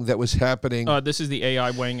thing that was happening. This is the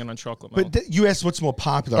AI weighing in on chocolate milk. But you asked what's more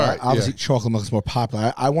popular. All right, Obviously, yeah. chocolate milk is more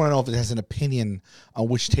popular. I want to know if it has an opinion on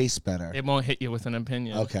which tastes better. It won't hit you with an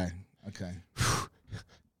opinion. Okay.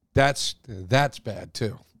 That's bad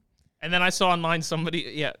too. And then I saw online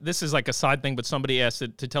somebody, this is like a side thing, but somebody asked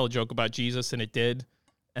it to tell a joke about Jesus, and it did.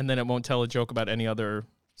 And then it won't tell a joke about any other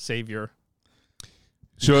savior.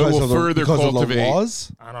 So it will further because of the cultivate.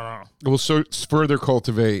 laws? I don't know. It will further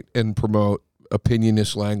cultivate and promote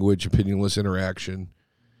opinionless language, opinionless interaction.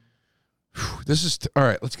 This is all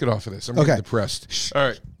right. Let's get off of this. I'm getting depressed. All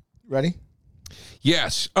right, Ready?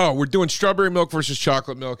 yes. Oh, we're doing strawberry milk versus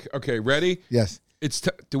chocolate milk. Okay, ready? Yes.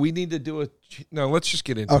 Do we need to do a? No, let's just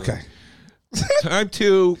get into Okay. it. Time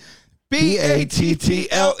to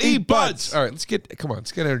BATTLE buds. All right, let's get. Come on,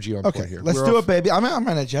 let's get energy on Okay. point here. Let's We're do off. it, baby. I'm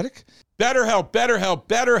energetic.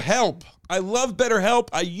 BetterHelp. I love BetterHelp.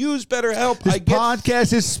 I use BetterHelp. This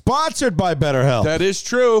podcast is sponsored by BetterHelp. That is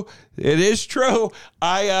true. It is true.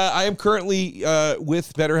 I am currently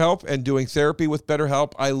with BetterHelp and doing therapy with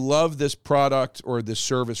BetterHelp. I love this product, or this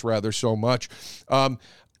service rather, so much.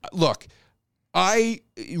 Look, I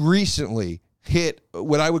recently hit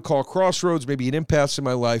what I would call a crossroads, maybe an impasse in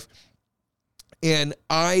my life. And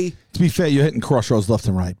To be fair, you're hitting crossroads left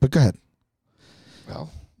and right, but go ahead. well,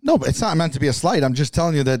 No, but it's not meant to be a slight. I'm just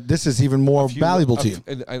telling you that this is even more valuable to you.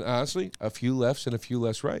 And honestly, a few lefts and a few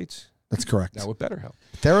less rights. That's correct. Now with BetterHelp.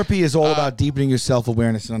 Therapy is all about deepening your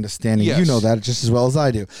self-awareness and understanding. Yes. You know that just as well as I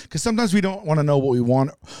do. Because sometimes we don't want to know what we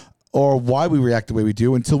want or why we react the way we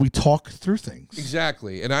do until we talk through things.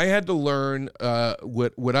 Exactly. And I had to learn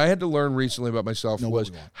what I had to learn recently about myself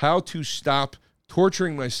was how to stop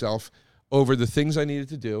torturing myself over the things I needed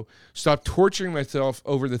to do, stop torturing myself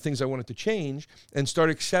over the things I wanted to change, and start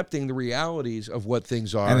accepting the realities of what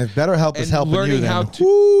things are. And if BetterHelp is And helping learning you, then how to-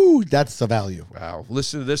 whoo, that's the value. Wow,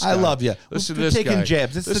 listen to this guy. I love you. Listen We're to this taking guy.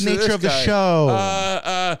 jabs. It's the Listen to nature this of the guy.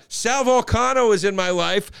 show. Sal Vulcano is in my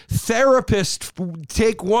life. Therapist,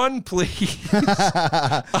 take one, please.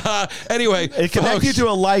 Anyway, It connects you folks, to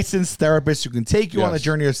a licensed therapist who can take you on a Yes.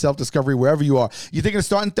 journey of self-discovery wherever you are. You thinking of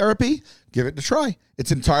starting therapy? Give it a try.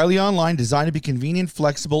 It's entirely online, designed to be convenient,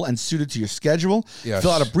 flexible, and suited to your schedule. Yes.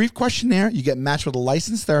 Fill out a brief questionnaire. You get matched with a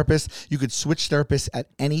licensed therapist. You could switch therapists at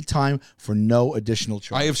any time for no additional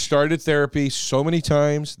charge. I have started therapy so many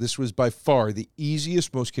times. This was by far the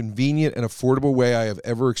easiest, most convenient, and affordable way I have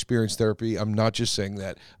ever experienced therapy. I'm not just saying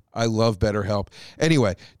that. I love BetterHelp.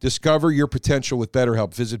 Anyway, discover your potential with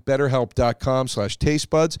BetterHelp. Visit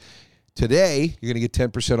BetterHelp.com/tastebuds. Today, you're going to get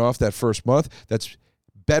 10% off that first month. That's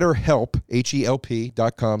BetterHelp,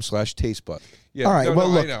 HELP.com/tastebud. Yeah, All right. no, well,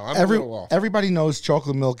 no, look, I know. I'm a little off. everybody knows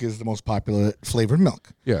chocolate milk is the most popular flavored milk.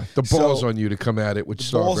 Yeah, the ball's So- on you to come at it with ball's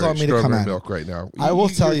strawberry, on me to come strawberry at it. milk right now. I will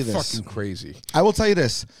tell You're you this. fucking crazy. I will tell you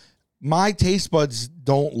this. My taste buds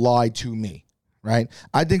don't lie to me, right?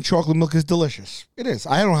 I think chocolate milk is delicious. It is.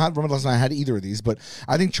 I don't remember last time I had either of these, but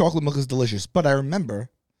I think chocolate milk is delicious. But I remember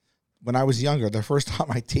when I was younger, the first time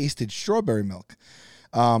I tasted strawberry milk.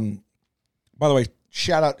 By the way,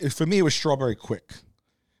 shout out. For me, it was strawberry quick.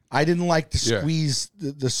 I didn't like the squeeze,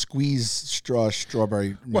 the squeeze strawberry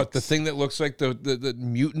mix. What, the thing that looks like the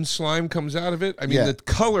mutant slime comes out of it? I mean, Yeah. the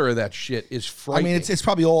color of that shit is I frightening. mean, it's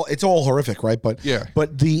probably all horrific, right? But Yeah.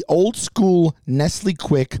 But the old school Nestle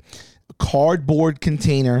Quick cardboard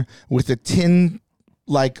container with a tin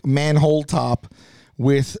like manhole top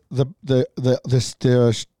with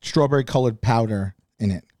the strawberry colored powder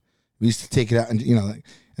in it. We used to take it out and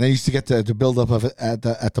and I used to get the buildup of it at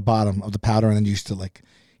the bottom of the powder, and then used to like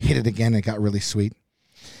hit it again. And it got really sweet.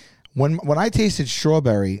 When I tasted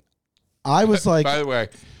strawberry, I was like, by the way,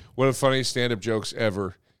 one of the funniest stand-up jokes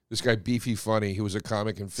ever. This guy, Beefy Funny, he was a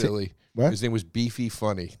comic in Philly. what? His name was Beefy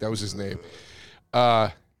Funny. That was his name. He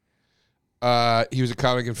was a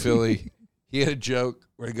comic in Philly. He had a joke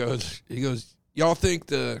where he goes, y'all think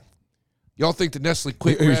the Nestle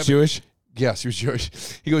Quick he was Rabbit? Jewish. Yes, he was Jewish.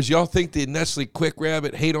 He goes, y'all think the Nestle Quick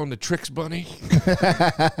Rabbit hate on the Trix Bunny?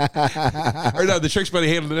 Or no, the Trix Bunny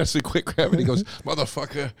hate on the Nestle Quick Rabbit. He goes,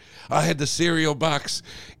 motherfucker, I had the cereal box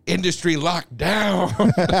industry locked down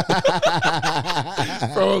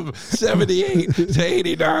from 78 to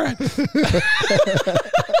 89.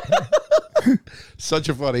 Such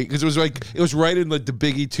a funny, because it was right in the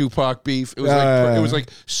Biggie Tupac beef. It was like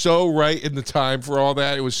so right in the time for all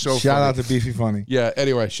that. It was so Shout funny. out to Beefy Funny. Yeah.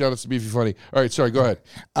 Anyway, shout out to Beefy Funny. All right, sorry. Go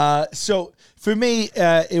ahead. So for me,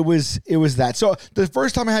 it was that. So the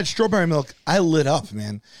first time I had strawberry milk, I lit up,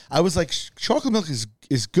 man. I was like, chocolate milk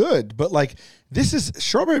is good, but like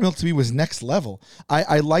strawberry milk to me was next level.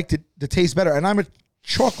 I liked it, the taste better, and I'm a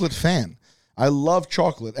chocolate fan. I love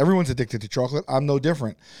chocolate. Everyone's addicted to chocolate. I'm no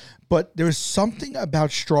different. But there's something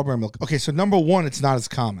about strawberry milk. Okay, so number one, it's not as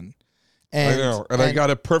common. I know, and I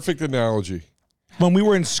got a perfect analogy. When we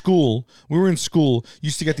were in school,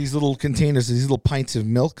 used to get these little containers, these little pints of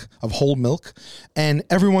milk, of whole milk, and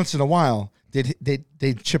every once in a while,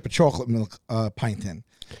 they'd chip a chocolate milk pint in.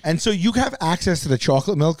 And so you have access to the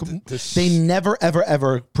chocolate milk. They never, ever,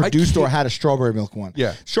 ever produced or had a strawberry milk one.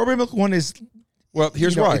 Yeah. Strawberry milk one is... Well,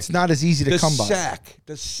 here's why. It's not as easy to come by.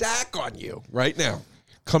 The sack on you right now,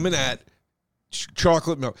 coming at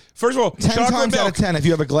chocolate milk. First of all, 10 chocolate times milk, out of 10, if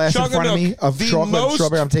you have a glass in front of me of chocolate and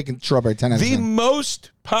strawberry, I'm taking strawberry 10 out of 10. The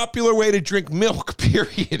most popular way to drink milk,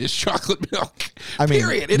 period, is chocolate milk. I mean,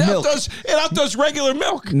 period. It outdoes regular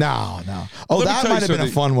milk. No. Oh, Let me that tell you might have been a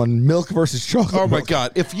something. fun one. Milk versus chocolate Oh my milk.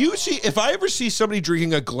 God! If I ever see somebody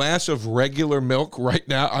drinking a glass of regular milk right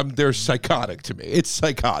now, they're psychotic to me. It's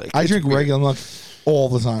psychotic. I It's drink weird. regular milk all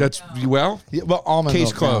the time. That's Yeah, well, almond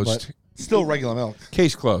Case milk now, closed. but still regular milk.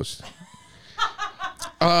 Case closed.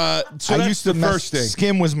 So I that's used to the first thing.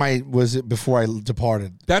 Skim was it before I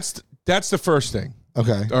departed. That's the first thing.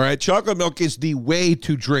 Okay. All right. Chocolate milk is the way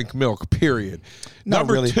to drink milk. Period. Not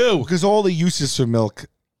Number really, two. because all the uses for milk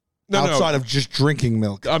outside of just drinking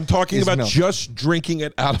milk. I'm talking is about milk. just drinking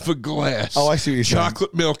it out of a glass. Oh, I see what you're saying.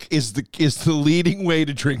 Chocolate milk is the leading way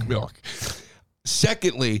to drink milk.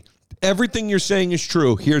 Secondly, everything you're saying is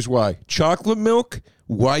true. Here's why. Chocolate milk,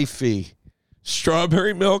 wifey.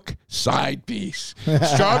 Strawberry milk, side piece.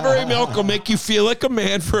 Strawberry milk will make you feel like a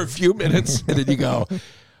man for a few minutes, and then you go,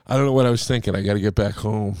 I don't know what I was thinking. I got to get back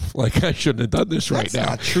home. Like, I shouldn't have done this right That's now.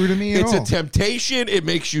 not true to me at It's all. a temptation. It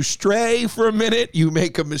makes you stray for a minute. You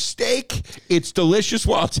make a mistake. It's delicious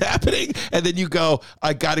while it's happening, and then you go,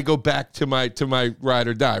 I got to go back to my ride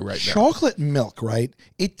or die right now. Chocolate milk, right?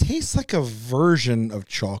 It tastes like a version of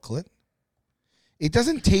chocolate. It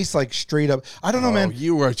doesn't taste like straight up. I don't know, man.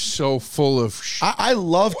 You are so full of I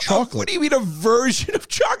love chocolate. What do you mean a version of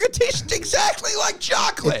chocolate? It tastes exactly like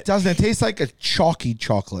chocolate. It doesn't. It tastes like a chalky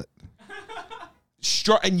chocolate.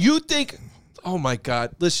 And you think, oh my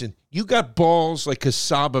God, listen, you got balls like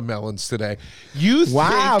cassava melons today. You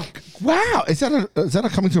Wow. think... Wow. Is that a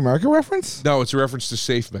Coming to America reference? No, it's a reference to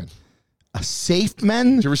Safe Men. A Safe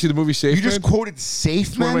Men? Did you ever see the movie Safe You Men? just quoted Safe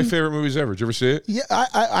It's one of Men? my favorite movies ever. Did you ever see it? Yeah,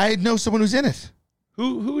 I know someone who's in it.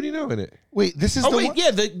 Who do you know in it? Wait, this is the one? Yeah,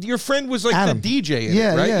 your friend was like Adam. the DJ in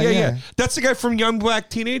Yeah, it, right? yeah. That's the guy from Young Black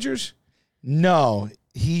Teenagers? No,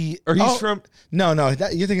 He's from... No,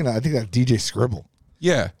 you're thinking I think that DJ Scribble.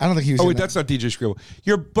 Yeah. I don't think he was. Oh, in wait, that. that's not DJ Scribble.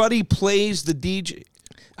 Your buddy plays the DJ...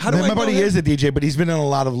 How do I My know buddy that? is a DJ, but he's been in a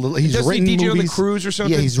lot of little. He's Doesn't he written DJ on movies. the cruise or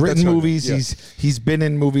something? Yeah, he's written That's how I know. movies. Yeah. He's been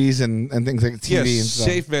in movies and things like TV Yes, and stuff.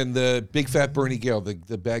 Safe Men, the big fat Bernie Gale,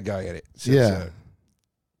 the bad guy in it. Says, Yeah.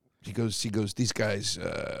 He goes, these guys,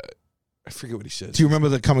 I forget what he says. Do you remember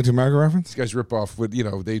the Coming to America reference? These guys rip off with,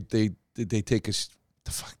 they take us,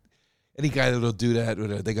 the fuck. Any guy that'll do that,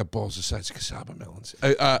 they got balls the size of cassava melons.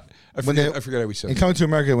 I forget how we said In it. Coming to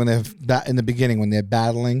America, when they have in the beginning when they're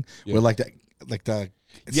battling Yeah. with like the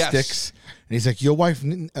Yes. sticks, and he's like, your wife.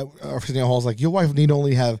 Arsenio Hall's like, your wife need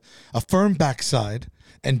only have a firm backside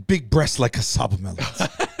and big breasts like cassava melons.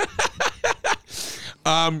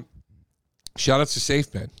 Shout out to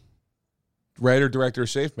Safe Men. Writer, director of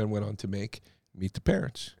Safe Men went on to make Meet the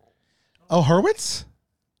Parents. Oh, Hurwitz?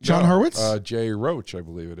 John Hurwitz? Jay Roach, I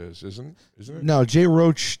believe it is, isn't it? No, Jay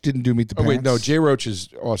Roach didn't do Meet the Oh, Parents. wait, no, Jay Roach is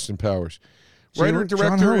Austin Powers. Writer, John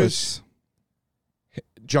director is Hurwitz.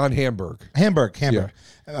 John Hamburg. Hamburg.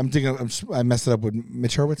 I'm thinking I messed it up with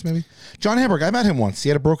Mitch Hurwitz, maybe. John Hamburg. I met him once. He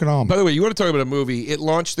had a broken arm. By the way, you want to talk about a movie? It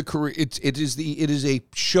launched the career. It is a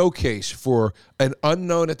showcase for an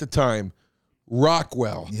unknown at the time,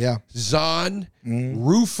 Rockwell, Yeah. Zahn,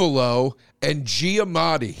 Ruffalo, and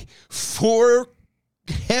Giamatti. 4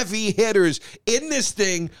 heavy hitters in this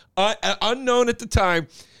thing, unknown at the time,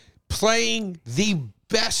 playing the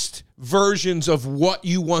best versions of what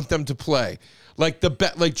you want them to play. Like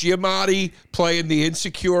Giamatti playing the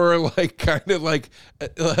insecure, like kind of like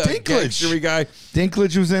gangstery guy.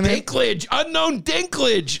 Dinklage was in it. Dinklage, unknown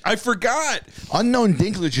Dinklage. I forgot. Unknown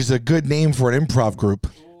Dinklage is a good name for an improv group.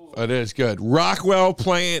 It is good. Rockwell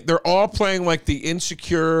playing. They're all playing like the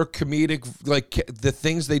insecure comedic, like the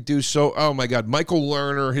things they do. So, oh my God, Michael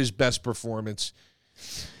Lerner, his best performance.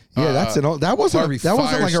 Yeah, that wasn't like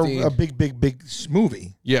Firestein. a big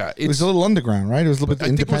movie. Yeah, It was a little underground, right? It was a little bit I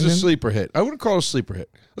think it independent. was a sleeper hit. I wouldn't call it a sleeper hit.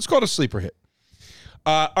 Let's call it a sleeper hit.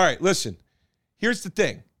 All right, listen. Here's the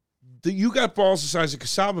thing. You got balls the size of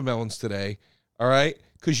cassava melons today, all right?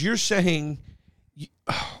 Because you're saying,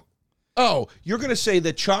 you're going to say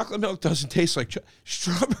that chocolate milk doesn't taste like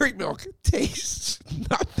strawberry milk tastes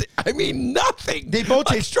nothing. I mean, nothing. They both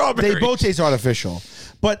like taste strawberry. They both taste artificial,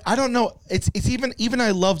 but I don't know. It's even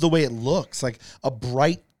I love the way it looks, like a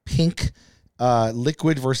bright pink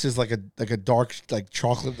liquid versus like a dark like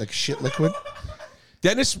chocolate like shit liquid.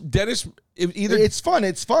 Dennis, It's fun.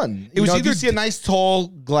 It's fun. It was if either you see a nice tall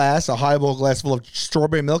glass, a highball glass full of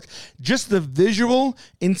strawberry milk, just the visual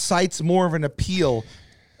incites more of an appeal.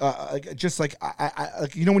 Just like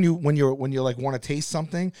like when you like want to taste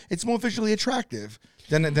something, it's more visually attractive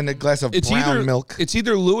than a glass of brown milk. It's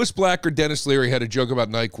either Lewis Black or Dennis Leary had a joke about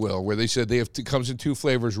NyQuil where they said it comes in two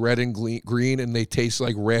flavors, red and green, and they taste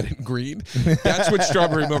like red and green. That's what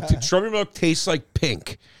strawberry milk. Strawberry milk tastes like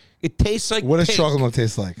pink. It tastes like What does pink. chocolate milk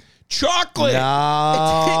taste like? Chocolate.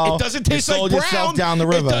 No. It doesn't taste You like sold brown. yourself down the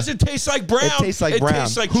river. It doesn't taste like brown. It tastes like brown.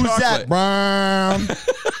 Tastes like Who's chocolate. that? Brown.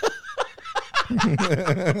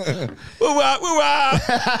 Woo-wah, woo-wah.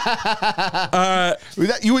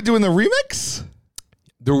 You were doing the remix?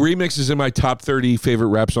 The remix is in my top 30 favorite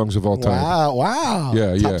rap songs of all time. Wow.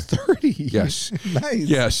 Yeah, Top yeah. 30. Yes. Nice.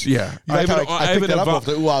 Yes, yeah. I picked that up off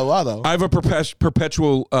the wow, though. I have a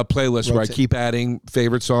perpetual playlist where I keep adding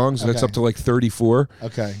favorite songs, and it's Okay. up to like 34.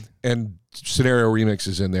 Okay. And Scenario Remix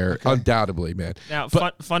is in there, undoubtedly, man. Now,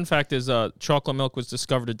 But- fun fact is chocolate milk was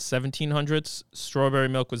discovered in 1700s. Strawberry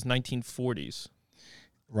milk was 1940s.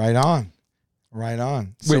 Right on. Right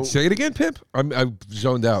on. Wait, say it again, Pip? I'm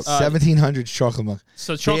zoned out. 1700s chocolate milk.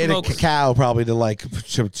 So They chocolate added milk. cacao probably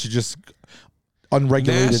to just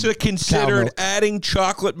unregulated NASA cow considered milk. adding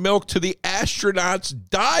chocolate milk to the astronauts'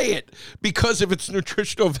 diet because of its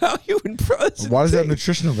nutritional value and presence. Why does that have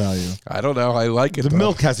nutritional value? I don't know. I like it. The though.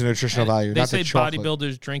 milk has a nutritional value, They not say the chocolate.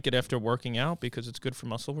 bodybuilders drink it after working out because it's good for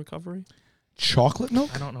muscle recovery. Chocolate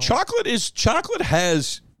milk? I don't know. Chocolate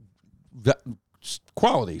has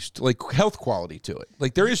qualities, like health quality to it.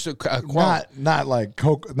 Like there is a quality. Not like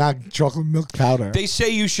Coke, not chocolate milk powder. They say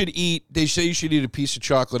you should eat a piece of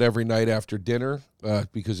chocolate every night after dinner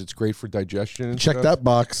because it's great for digestion. And Check stuff. that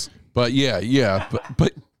box. But yeah,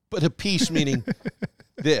 but a piece meaning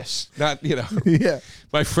this, not Yeah.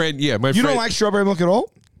 my friend. Yeah, my You friend. don't like strawberry milk at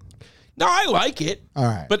all? No, I like it. All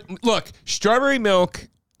right. But look, strawberry milk.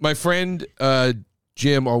 My friend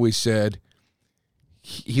Jim always said.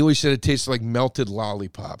 He always said it tastes like melted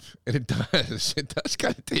lollipop, and it does. It does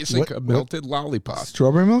kind of taste like a melted lollipop.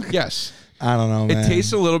 Strawberry milk? Yes, I don't know, man. it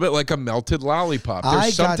tastes a little bit like a melted lollipop. There's I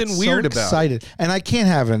something got weird so about it. excited, and I can't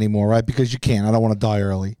have it anymore, right? Because you can't. I don't want to die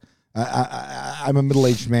early. I'm a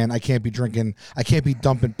middle-aged man. I can't be drinking. I can't be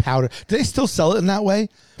dumping powder. Do they still sell it in that way?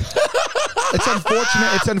 It's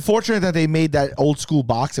unfortunate. It's unfortunate that they made that old school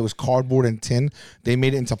box. It was cardboard and tin. They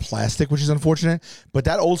made it into plastic, which is unfortunate. But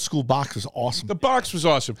that old school box was awesome. The box was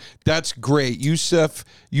awesome. That's great. Yusuf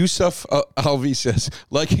Alvi says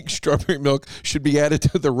liking strawberry milk should be added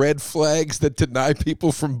to the red flags that deny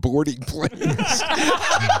people from boarding planes.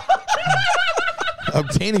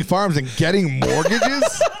 Obtaining farms and getting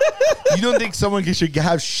mortgages? You don't think someone should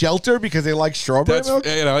have shelter because they like strawberry That's milk?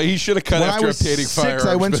 he should have cut When I after was obtaining 6, firearms.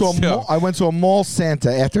 I went to but a still. mall. I went to a mall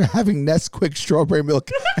Santa after having Nesquik strawberry milk,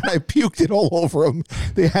 and I puked it all over them.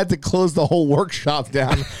 They had to close the whole workshop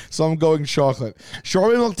down, so I'm going chocolate.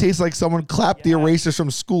 Strawberry milk tastes like someone clapped the erasers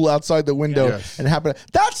from school outside the window Yes. and happened.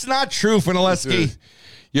 That's not true, Finaleski.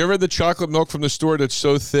 You ever had the chocolate milk from the store that's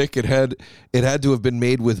so thick it had to have been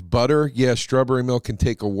made with butter? Yeah, strawberry milk can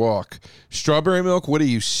take a walk. Strawberry milk? What are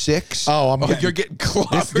you, 6? Oh, you're getting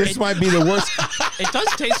clobbered. This might be the worst. It does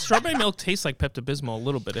taste. Strawberry milk tastes like Pepto-Bismol a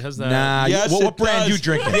little bit. It has that. Nah, Yes, what it brand does. you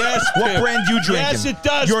drinking? Yes, what Pip. brand you drinking? Yes, it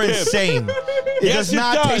does, You're Pip. insane. It Yes, does it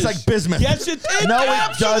not does. taste like bismuth. Yes, it No, it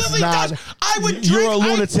absolutely does not. I would drink. You're a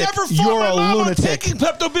lunatic. I never fought You're my a mom on lunatic. taking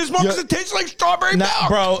Pepto-Bismol because it tastes like strawberry milk.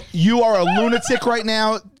 Bro, you are a lunatic right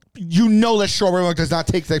now. You know that strawberry milk does not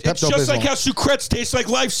taste like It's Pepto-Bismol. just like how Sucrets taste like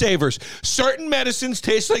lifesavers. Certain medicines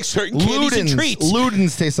taste like certain candies and treats.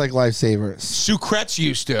 Ludens taste like lifesavers. Sucrets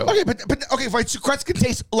used to. Okay, but okay, fine. Sucrets can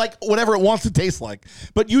taste like whatever it wants to taste like.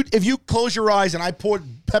 But if you close your eyes and I poured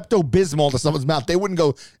Pepto-Bismol to someone's mouth, they wouldn't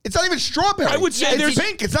go, it's not even strawberry. I would say it's there's-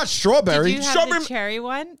 pink. It's not strawberry. Did you have Strawberry- the cherry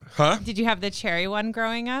one? Huh? Did you have the cherry one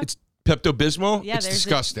growing up? It's Pepto-Bismol? Yeah, it's there's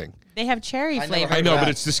disgusting. They have cherry flavor. I know, that. but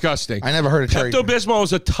it's disgusting. I never heard of cherry. Pepto-Bismol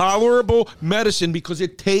is a tolerable medicine because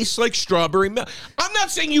it tastes like strawberry milk. I'm not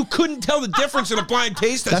saying you couldn't tell the difference in a blind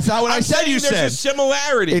taste test. That's not what I said. Saying You there's said a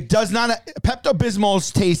similarity. It does not.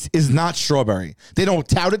 Pepto-Bismol's taste is not strawberry. They don't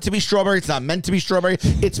tout it to be strawberry. It's not meant to be strawberry.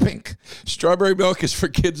 It's pink. Strawberry milk is for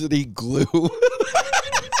kids that eat glue.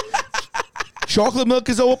 Chocolate milk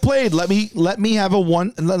is overplayed. Let me have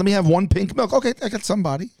one pink milk. Okay, I got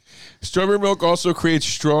somebody. Strawberry milk also creates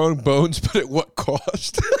strong bones, but at what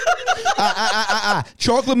cost?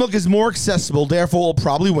 Chocolate milk is more accessible, therefore will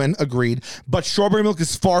probably win. Agreed. But strawberry milk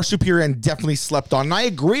is far superior and definitely slept on. And I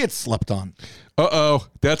agree it's slept on. Uh-oh,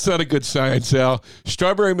 that's not a good sign, Sal.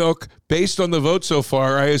 Strawberry milk, based on the vote so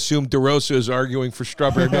far, I assume DeRosa is arguing for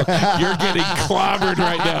strawberry milk. You're getting clobbered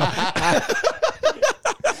right now.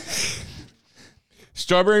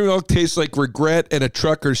 Strawberry milk tastes like regret and a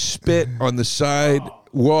trucker's spit on the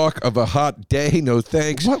sidewalk of a hot day. No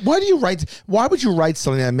thanks. Why would you write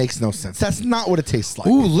something that makes no sense? That's not what it tastes like.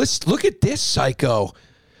 Ooh, let's look at this psycho.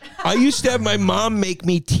 I used to have my mom make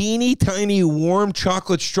me teeny tiny warm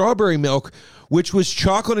chocolate strawberry milk, which was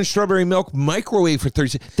chocolate and strawberry milk microwave for 30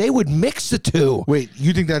 seconds. They would mix the two. Wait,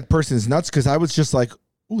 you think that person is nuts? Because I was just like,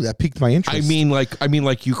 ooh, that piqued my interest. I mean,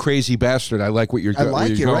 like you crazy bastard. I like what you're, I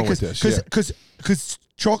like it, going right? with this. Because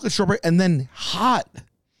chocolate strawberry and then hot.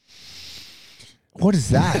 What is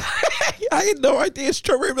that? I had no idea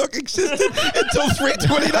strawberry milk existed until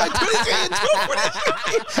 3/29/23 and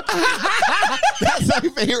 12/23. That's my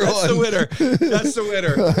favorite That's one. the winner. That's the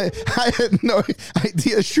winner. I had no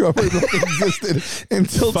idea strawberry milk existed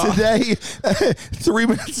until today, 3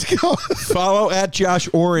 minutes ago. Follow at Josh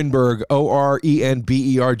Orenberg,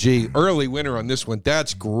 Orenberg. Early winner on this one.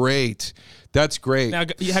 That's great. That's great. Now,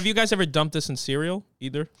 have you guys ever dumped this in cereal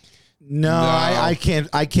either? No, I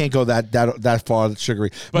can't go that far sugary.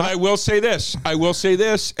 But I will say this.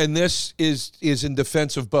 And this is in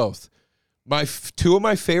defense of both. Two of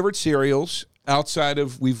my favorite cereals outside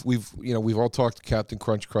of we've all talked Captain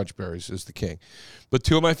Crunch Berries is the king. But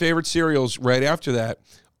two of my favorite cereals right after that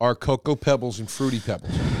are Cocoa Pebbles and Fruity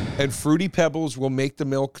Pebbles. And Fruity Pebbles will make the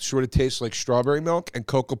milk sort of taste like strawberry milk, and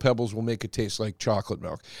Cocoa Pebbles will make it taste like chocolate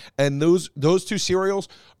milk. And those two cereals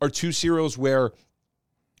are two cereals where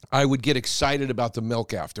I would get excited about the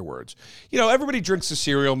milk afterwards. You know, everybody drinks the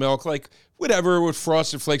cereal milk, like whatever, with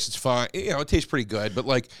Frosted Flakes, it's fine. You know, it tastes pretty good. But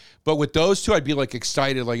with those two, I'd be like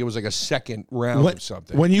excited, like it was like a second round of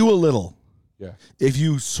something. When you were little, yeah. If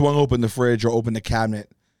you swung open the fridge or opened the cabinet,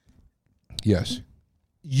 Yes.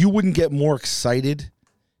 You wouldn't get more excited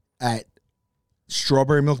at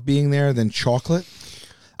strawberry milk being there than chocolate.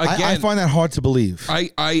 Again, I find that hard to believe.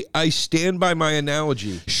 I stand by my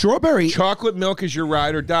analogy. Strawberry. Chocolate milk is your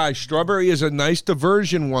ride or die. Strawberry is a nice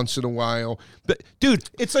diversion once in a while. But dude,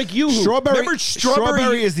 it's like you. Remember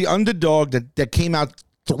Strawberry is the underdog that came out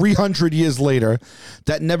 300 years later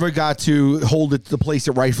that never got to hold it the place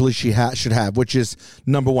it rightfully should have, which is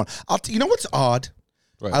number one. You know what's odd?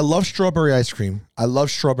 Right. I love strawberry ice cream. I love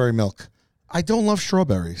strawberry milk. I don't love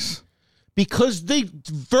strawberries. Because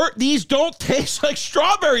these don't taste like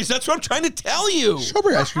strawberries. That's what I'm trying to tell you.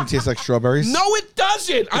 Strawberry ice cream tastes like strawberries. No, it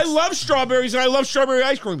doesn't. I love strawberries and I love strawberry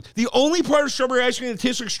ice cream. The only part of strawberry ice cream that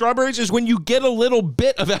tastes like strawberries is when you get a little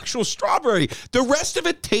bit of actual strawberry. The rest of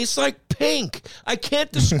it tastes like pink. I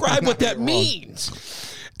can't describe what that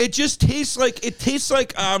means. It just tastes like like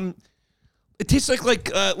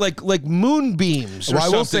moonbeams or well, I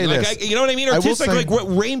will something. say like this. you know what I mean? Or it tastes like what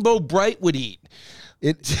Rainbow Bright would eat.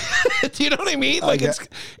 Do you know what I mean? Like it's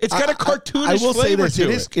got a cartoonish I will flavor say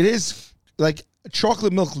this. to It is like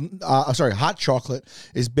chocolate milk. Hot chocolate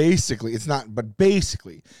is basically it's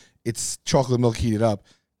chocolate milk heated up.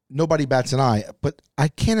 Nobody bats an eye, but I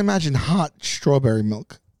can't imagine hot strawberry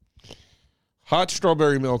milk. Hot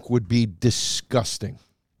strawberry milk would be disgusting.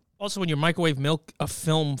 Also, when you microwave milk, a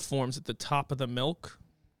film forms at the top of the milk.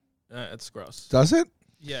 It's gross. Does it?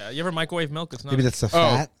 Yeah, you ever microwave milk? It's not. Maybe that's the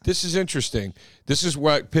fat. Oh, this is interesting. This is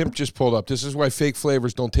what Pimp just pulled up. This is why fake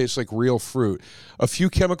flavors don't taste like real fruit. A few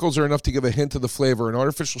chemicals are enough to give a hint of the flavor. An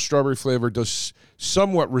artificial strawberry flavor does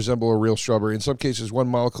somewhat resemble a real strawberry. In some cases, one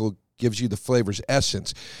molecule gives you the flavor's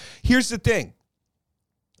essence. Here's the thing.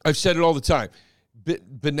 I've said it all the time.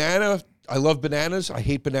 Banana, I love bananas. I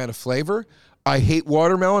hate banana flavor. I hate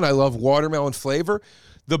watermelon. I love watermelon flavor.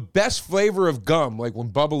 The best flavor of gum, like when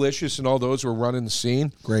Bubblicious and all those were running the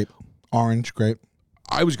scene. Grape. Orange, grape.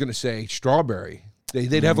 I was going to say strawberry.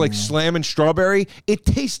 They'd have like Slammin' Strawberry. It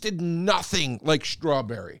tasted nothing like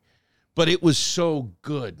strawberry, but it was so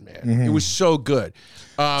good, man. It was so good.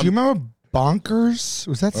 Do you remember Bonkers?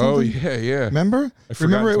 Was that something? Oh yeah. Remember?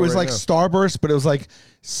 forgot It was right like now. Starburst, but it was like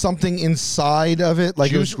something inside of it.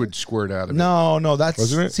 Like it Juice was, would squirt out of it. No, that's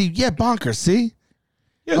Wasn't it? See, yeah, Bonkers. See,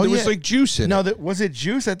 Yeah, Oh, there was yeah. like juice in no, it. that was it.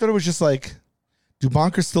 Juice. I thought it was just like. Do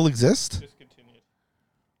Bonkers still exist?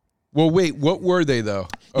 Well, wait, what were they though?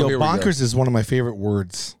 Oh, Yo, here we go. Bonkers is one of my favorite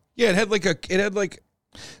words. Yeah, it had like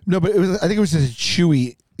No, but it was. I think it was just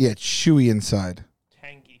chewy. Yeah, chewy inside.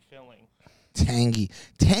 Tangy filling.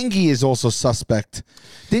 Tangy is also suspect.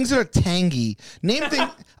 Things that are tangy. Name thing.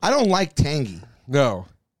 I don't like tangy. no.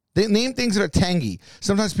 They name things that are tangy.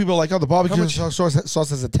 Sometimes people are like, oh, the barbecue sauce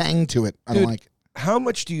has a tang to it. I don't Dude, like it. How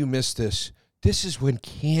much do you miss this? This is when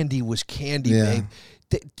candy was candy, Yeah.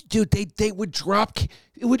 babe. They would drop.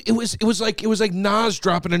 It was like Nas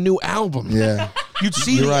dropping a new album. Yeah. You'd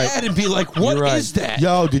see You're the right. ad and be like, "What is You're right. that?"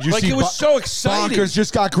 Yo, did you like see it was so exciting. Bonkers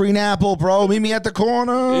just got green apple, bro. Meet me at the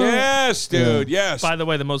corner. Yes, dude. Yes. By the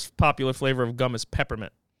way, the most popular flavor of gum is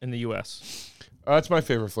peppermint in the U.S. That's my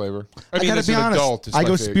favorite flavor. I mean, gotta as be an honest. adult, it's I my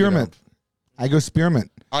go favorite, spearmint. I go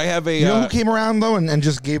spearmint. I have a. You know who came around though and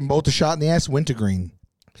just gave them both a shot in the ass? Wintergreen.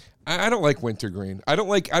 I don't like wintergreen. I don't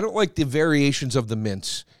like the variations of the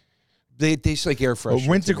mints. They taste like air freshener.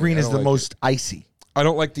 Wintergreen is the like most icy. I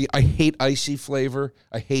don't like I hate icy flavor.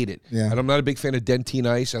 I hate it. Yeah. And I'm not a big fan of Dentine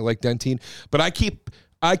ice. I like Dentine. But I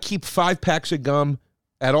keep 5 packs of gum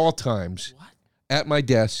at all times at my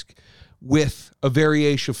desk with a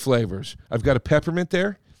variation of flavors. I've got a peppermint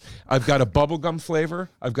there. I've got a bubblegum flavor.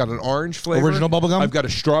 I've got an orange flavor. Original bubblegum? I've got a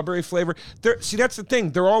strawberry flavor. See, that's the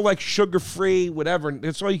thing. They're all like sugar-free, whatever. And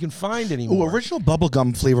that's all you can find anymore. Oh, original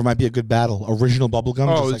bubblegum flavor might be a good battle. Original bubblegum.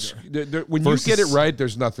 Oh, just like, when you get it versus- right,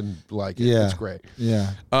 there's nothing like it. Yeah. It's great. yeah.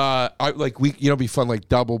 It'd be fun like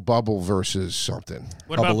double bubble versus something.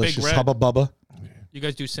 What about Big Bubblicious. Red? Hubba bubba. You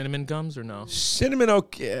guys do cinnamon gums or no? Cinnamon,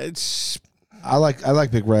 okay, it's I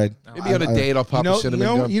like Big Red. maybe on a date I'll pop a cinnamon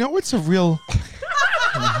gum. You know what's a real?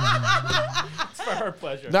 It's for her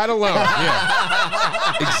pleasure. Not alone.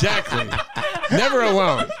 Yeah, exactly. Never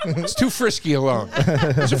alone. It's too frisky alone.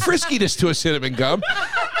 There's a friskiness to a cinnamon gum.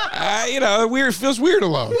 Weird feels weird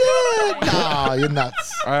alone. No, you're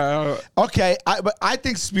nuts. Okay, but I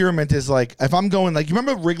think spearmint is like if I'm going like you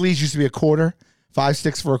remember Wrigley's used to be a quarter, 5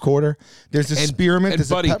 sticks for a quarter. There's a spearmint. There's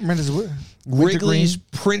buddy, a peppermint. Wrigley's wintergreen.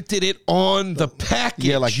 printed it on the package.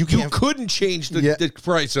 Yeah, like you can't- couldn't change the, Yeah. the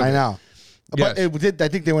price of it. I know. Yes. But it did. I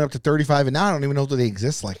think they went up to 35, and now I don't even know that they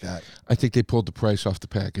exist like that. I think they pulled the price off the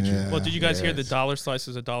package. Yeah. Well, did you guys hear the yes. dollar slice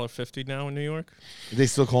is $1.50 now in New York? Are they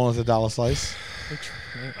still calling it a dollar slice?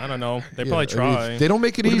 I don't know. They Yeah, probably I try. mean, they don't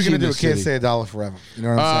make it What are we easy gonna in do? this Can't city. say a dollar forever. You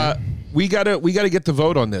know what I'm saying? We gotta get the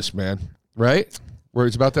vote on this, man. Right? Where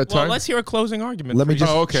it's about that well, time. let's hear a closing argument. Let me for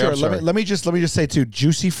just. you. Oh, okay, Sure, I'm sorry. let me just say too.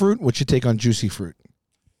 Juicy fruit. What's your take on juicy fruit?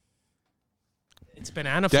 It's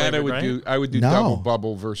banana that flavored, right? I would do No. double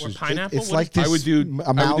bubble Or versus. pineapple? It's What like is- this. I would do double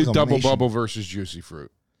amalgamation. bubble versus juicy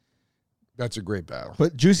fruit. That's a great battle.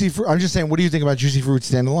 But juicy fruit. I'm just saying. What do you think about juicy fruit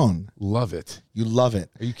standalone? Love it. You love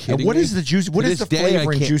it. Are you kidding And what me? is the juice? What To is the this day, I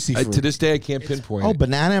flavor in can't- juicy fruit? to this day, I can't pinpoint Oh, it.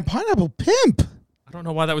 banana and pineapple pimp. I don't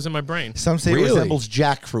know why that was in my brain. Some say Really? it resembles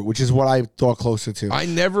jackfruit, which is what I thought closer to. I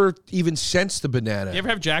never even sensed the banana. You ever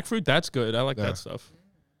have jackfruit? That's good. I like that stuff.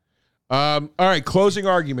 All right, closing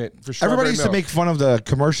argument for strawberry Everybody used to milk. make fun of the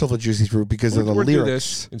commercial for juicy fruit because of the We'll do lyrics.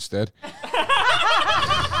 this instead.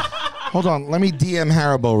 Hold on, let me DM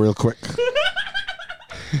Haribo real quick.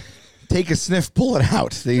 Take a sniff, pull it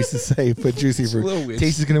out. They used to say for juicy a fruit. little weird.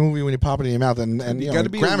 Taste is gonna move you when you pop it in your mouth. And You you know, gotta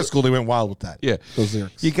in be grammar a- school they went wild with that. Yeah, those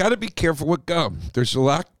lyrics. you got to be careful with gum. There's a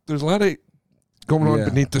lot of going on Yeah.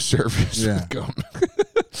 beneath the surface Yeah. with gum.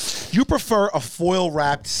 You prefer a foil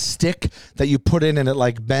wrapped stick that you put in and it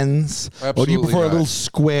like bends, or do you Absolutely prefer a not. little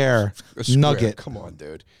square, A square. nugget Come on,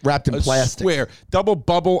 dude. wrapped in A plastic? square, double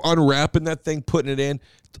bubble, unwrapping that thing, putting it in.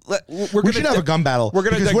 We should have a gum battle. We're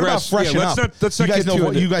gonna because digress. What about freshen let's up? Not, let's not you guys get know too what,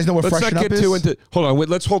 into, you guys know what let's freshen not up get is? too into. Hold on, wait,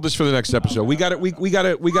 let's hold this for the next episode. We got to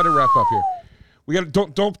wrap up here. We got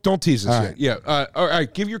to don't tease us All yet. right. Yeah. All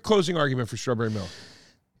right. Give your closing argument for strawberry milk.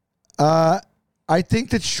 I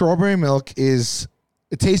think that strawberry milk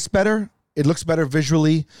it tastes better. It looks better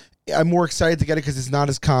visually. I'm more excited to get it because it's not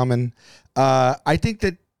as common. I think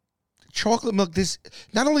that chocolate milk,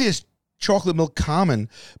 not only is chocolate milk common,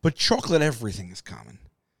 but chocolate everything is common.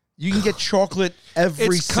 You can get chocolate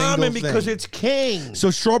every It's single common thing. because it's king.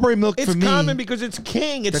 So strawberry milk It's for me. common because it's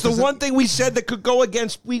king. It's That the doesn't- one thing we said that could go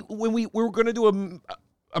against when we were going to do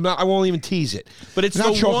I won't even tease it. But it's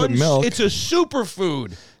Not the chocolate one. milk. It's a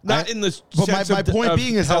superfood, not in the. But my sense of point of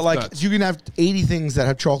being is that health like nuts. you can have 80 things that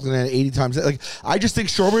have chocolate in it 80 times. Like I just think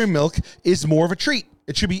strawberry milk is more of a treat.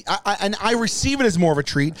 It should be, and I receive it as more of a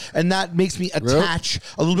treat, and that makes me attach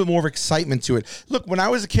a little bit more of excitement to it. Look, when I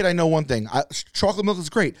was a kid, I know one thing: chocolate milk is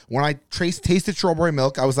great. When I tasted strawberry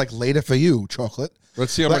milk, I was like, "Later for you, chocolate."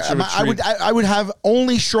 Let's see how much of a treat. I would have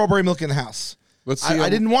only strawberry milk in the house. Let's see. I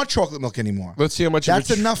didn't want chocolate milk anymore. Let's see how much.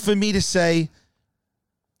 That's enough for me to say.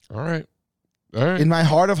 All right. All right. In my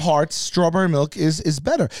heart of hearts, strawberry milk is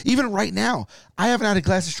better. Even right now, I haven't had a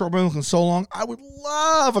glass of strawberry milk in so long. I would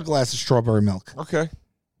love a glass of strawberry milk. Okay.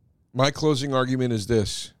 My closing argument is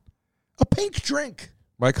this. A pink drink.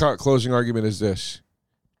 My closing argument is this.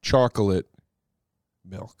 Chocolate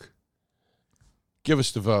milk. Give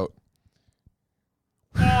us the vote.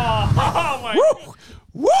 Oh my God.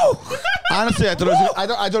 Woo! Honestly, I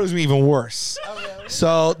thought it was even worse. Oh, really?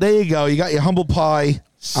 So there you go. You got your humble pie.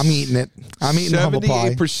 I'm eating it. I'm eating humble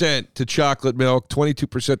pie. 78% to chocolate milk,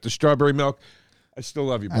 22% to strawberry milk. I still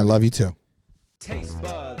love you, buddy. I love you too. Taste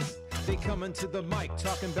buds, they coming to the mic,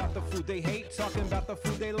 talking about the food they hate, talking about the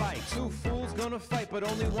food they like. Two fools gonna fight, but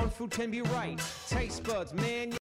only one food can be right. Taste buds, man.